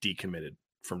Cade decommitted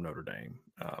from Notre Dame.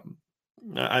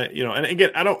 And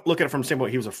again, I don't look at it from the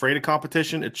standpoint he was afraid of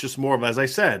competition. It's just more of, as I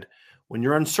said, when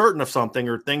you're uncertain of something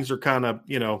or things are kind of,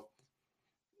 you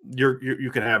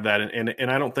can have that.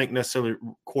 And I don't think necessarily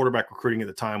quarterback recruiting at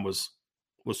the time was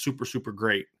super, super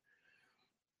great.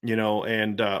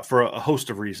 and for a host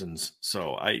of reasons.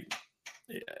 So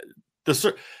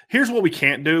here's what we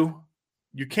can't do.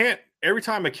 You can't, every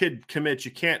time a kid commits,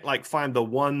 you can't like find the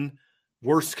one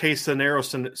worst case scenario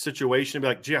situation and be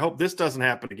like, gee, I hope this doesn't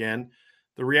happen again.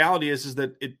 The reality is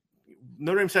that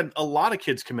Notre Dame's had a lot of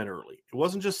kids commit early. It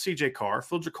wasn't just CJ Carr.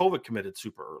 Phil Jakovic committed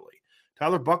super early.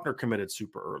 Tyler Buckner committed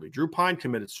super early. Drew Pine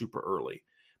committed super early.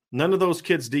 None of those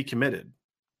kids decommitted.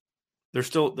 They're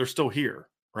still here,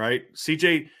 right?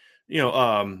 CJ,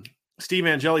 Steve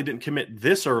Angeli didn't commit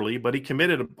this early, but he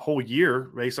committed a whole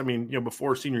year.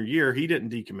 Before senior year, he didn't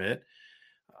decommit.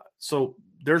 So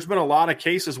there's been a lot of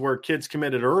cases where kids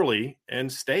committed early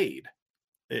and stayed.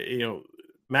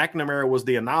 McNamara was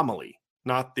the anomaly,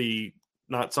 not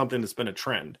something that's been a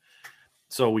trend.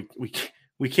 So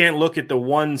we can't look at the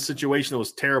one situation that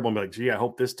was terrible and be like, gee, I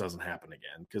hope this doesn't happen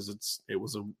again, because it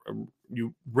was a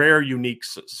rare, unique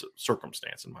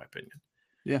circumstance, in my opinion.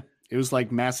 Yeah, it was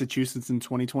like Massachusetts in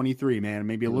 2023, man.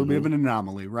 Maybe a little bit of an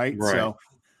anomaly, right? So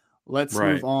let's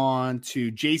move on to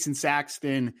Jason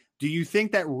Saxton. Do you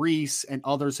think that Reese and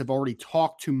others have already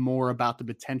talked to more about the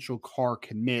potential Carr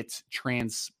commit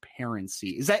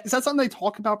transparency? Is that something they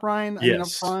talk about, Brian? Yes.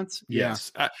 Up front?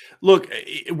 Yes. Look,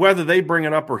 whether they bring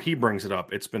it up or he brings it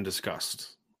up, it's been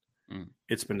discussed.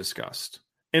 It's been discussed.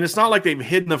 And it's not like they've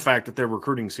hidden the fact that they're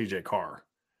recruiting CJ Carr.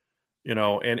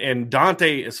 And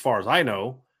Dante, as far as I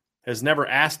know, has never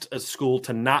asked a school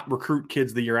to not recruit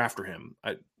kids the year after him.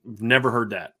 I've never heard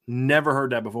that. Never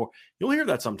heard that before. You'll hear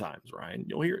that sometimes, Ryan.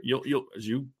 You'll as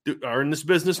you are in this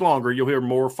business longer, you'll hear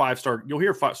more 5-star. You'll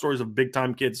hear 5 stories of big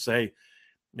time kids say,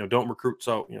 don't recruit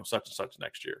such and such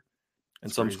next year. And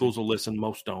that's some crazy. Schools will listen,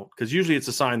 most don't, because usually it's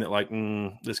a sign that like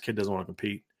this kid doesn't want to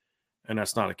compete, and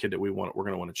that's not a kid that we're going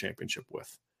to win a championship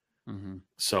with. Mm-hmm.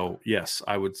 So yes,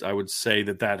 I would say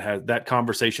that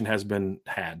conversation has been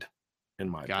had. In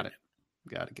my opinion.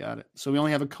 Got it. So we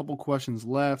only have a couple questions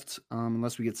left,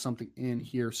 unless we get something in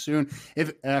here soon.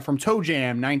 If from Toe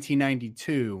Jam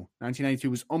 1992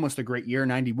 was almost a great year.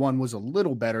 91 was a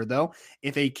little better though.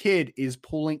 If a kid is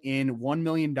pulling in $1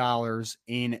 million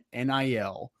in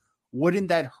NIL, wouldn't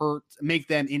that make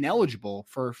them ineligible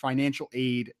for financial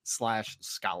aid /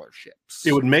 scholarships?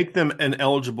 It would make them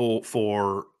ineligible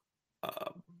for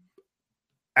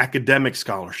academic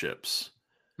scholarships.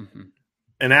 Mm-hmm.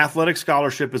 An athletic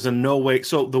scholarship is in no way.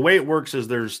 So the way it works is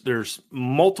there's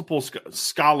multiple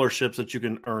scholarships that you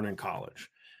can earn in college.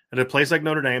 At a place like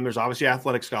Notre Dame, there's obviously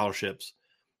athletic scholarships.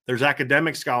 There's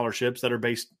academic scholarships that are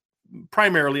based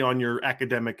primarily on your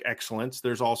academic excellence.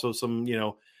 There's also some,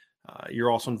 you're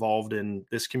also involved in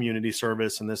this community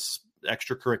service and this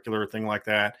extracurricular thing like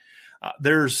that.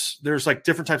 There's like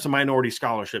different types of minority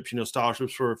scholarships,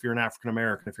 scholarships for if you're an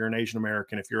African-American, if you're an Asian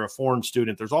American, if you're a foreign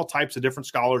student. There's all types of different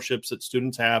scholarships that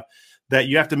students have that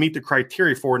you have to meet the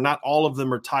criteria for. Not all of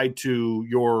them are tied to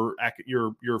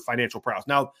your financial prowess.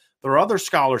 Now, there are other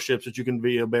scholarships that you can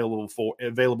be available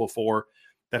for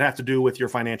that have to do with your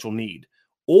financial need,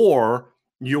 or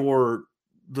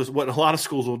what a lot of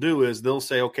schools will do is they'll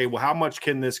say, okay, well, how much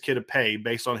can this kid pay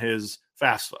based on his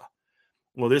FAFSA?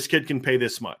 Well, this kid can pay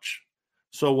this much.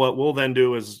 So what we'll then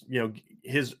do is,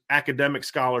 his academic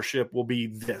scholarship will be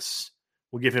this.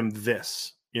 We'll give him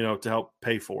this, to help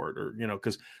pay for it, or,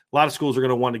 because a lot of schools are going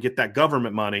to want to get that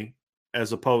government money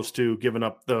as opposed to giving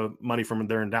up the money from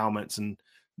their endowments and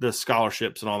the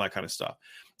scholarships and all that kind of stuff.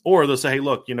 Or they'll say, hey,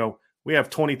 look, we have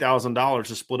 $20,000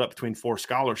 to split up between 4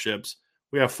 scholarships.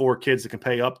 We have 4 kids that can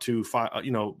pay up to 5,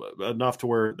 enough to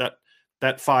where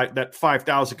that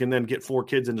 5,000 can then get 4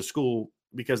 kids into school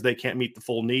because they can't meet the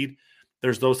full need.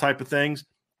 There's those type of things.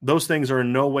 Those things are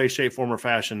in no way, shape, form, or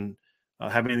fashion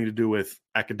have anything to do with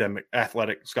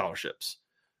athletic scholarships.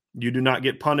 You do not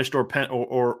get punished or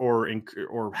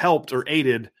helped or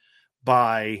aided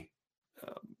by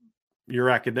your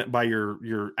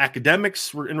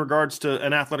academics in regards to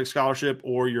an athletic scholarship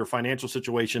or your financial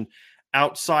situation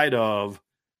outside of,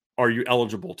 are you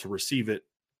eligible to receive it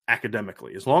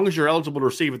academically? As long as you're eligible to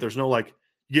receive it, there's no you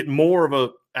get more of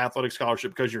a athletic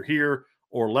scholarship because you're here,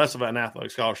 or less of an athletic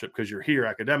scholarship because you're here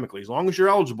academically. As long as you're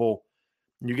eligible,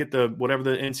 you get whatever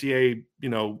the NCAA,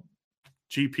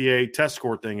 GPA test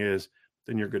score thing is,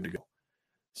 then you're good to go.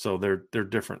 So they're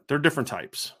different. They're different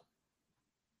types.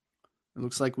 It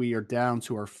looks like we are down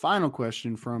to our final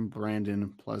question from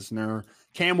Brandon Plesner.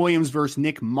 Cam Williams versus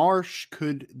Nick Marsh.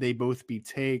 Could they both be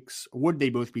takes? Would they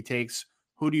both be takes?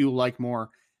 Who do you like more?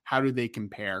 How do they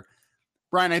compare?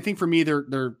 Brian, I think for me,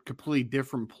 they're completely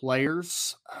different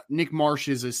players. Nick Marsh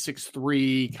is a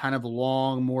 6'3", kind of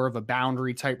long, more of a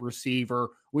boundary type receiver.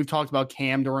 We've talked about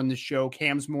Cam during the show.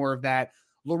 Cam's more of that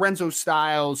Lorenzo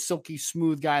Styles, silky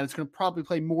smooth guy that's going to probably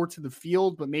play more to the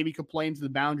field, but maybe could play into the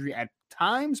boundary at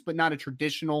times, but not a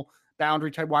traditional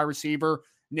boundary type wide receiver.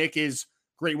 Nick is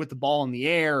great with the ball in the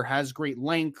air, has great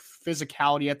length,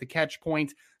 physicality at the catch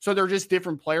point. So they're just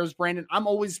different players, Brandon. I'm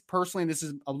always personally, and this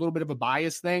is a little bit of a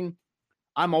bias thing,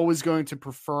 I'm always going to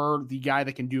prefer the guy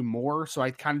that can do more. So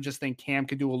I kind of just think Cam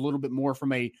could do a little bit more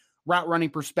from a route running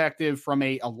perspective, from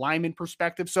a alignment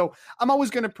perspective. So I'm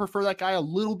always going to prefer that guy a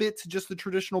little bit to just the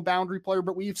traditional boundary player.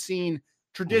 But we've seen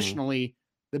traditionally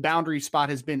the boundary spot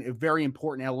has been a very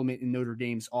important element in Notre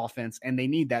Dame's offense, and they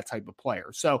need that type of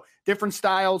player. So different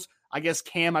styles. I guess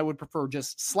Cam I would prefer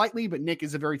just slightly, but Nick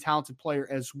is a very talented player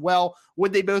as well.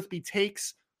 Would they both be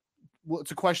takes? Well,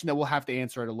 it's a question that we'll have to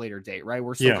answer at a later date, right?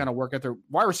 We're still kind of working at their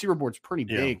wide receiver board's pretty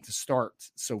big to start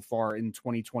so far in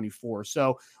 2024.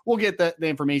 So we'll get the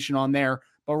information on there.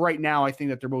 But right now, I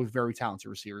think that they're both very talented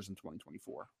receivers in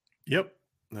 2024. Yep.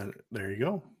 There you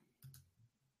go.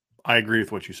 I agree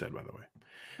with what you said, by the way.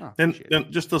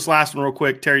 Then just this last one real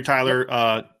quick. Terry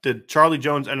Tyler, did Charlie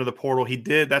Jones enter the portal? He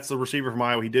did. That's the receiver from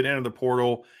Iowa. He did enter the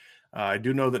portal. I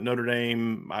do know that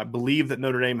I believe that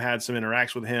Notre Dame had some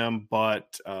interaction with him,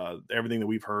 but everything that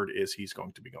we've heard is he's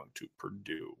going to be going to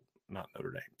Purdue, not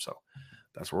Notre Dame. So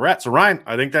that's where we're at. So Ryan,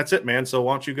 I think that's it, man. So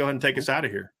why don't you go ahead and take us out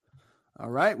of here?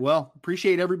 All right. Well,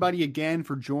 appreciate everybody again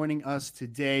for joining us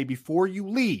today. Before you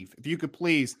leave, if you could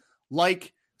please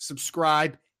like,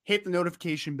 subscribe, hit the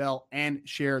notification bell, and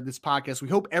share this podcast. We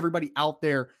hope everybody out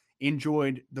there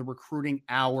enjoyed the recruiting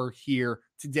hour here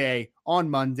today on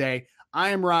Monday.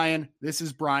 I am Ryan. This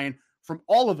is Brian. From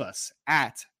all of us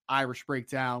at Irish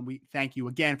Breakdown, we thank you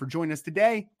again for joining us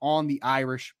today on the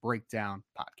Irish Breakdown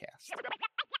podcast.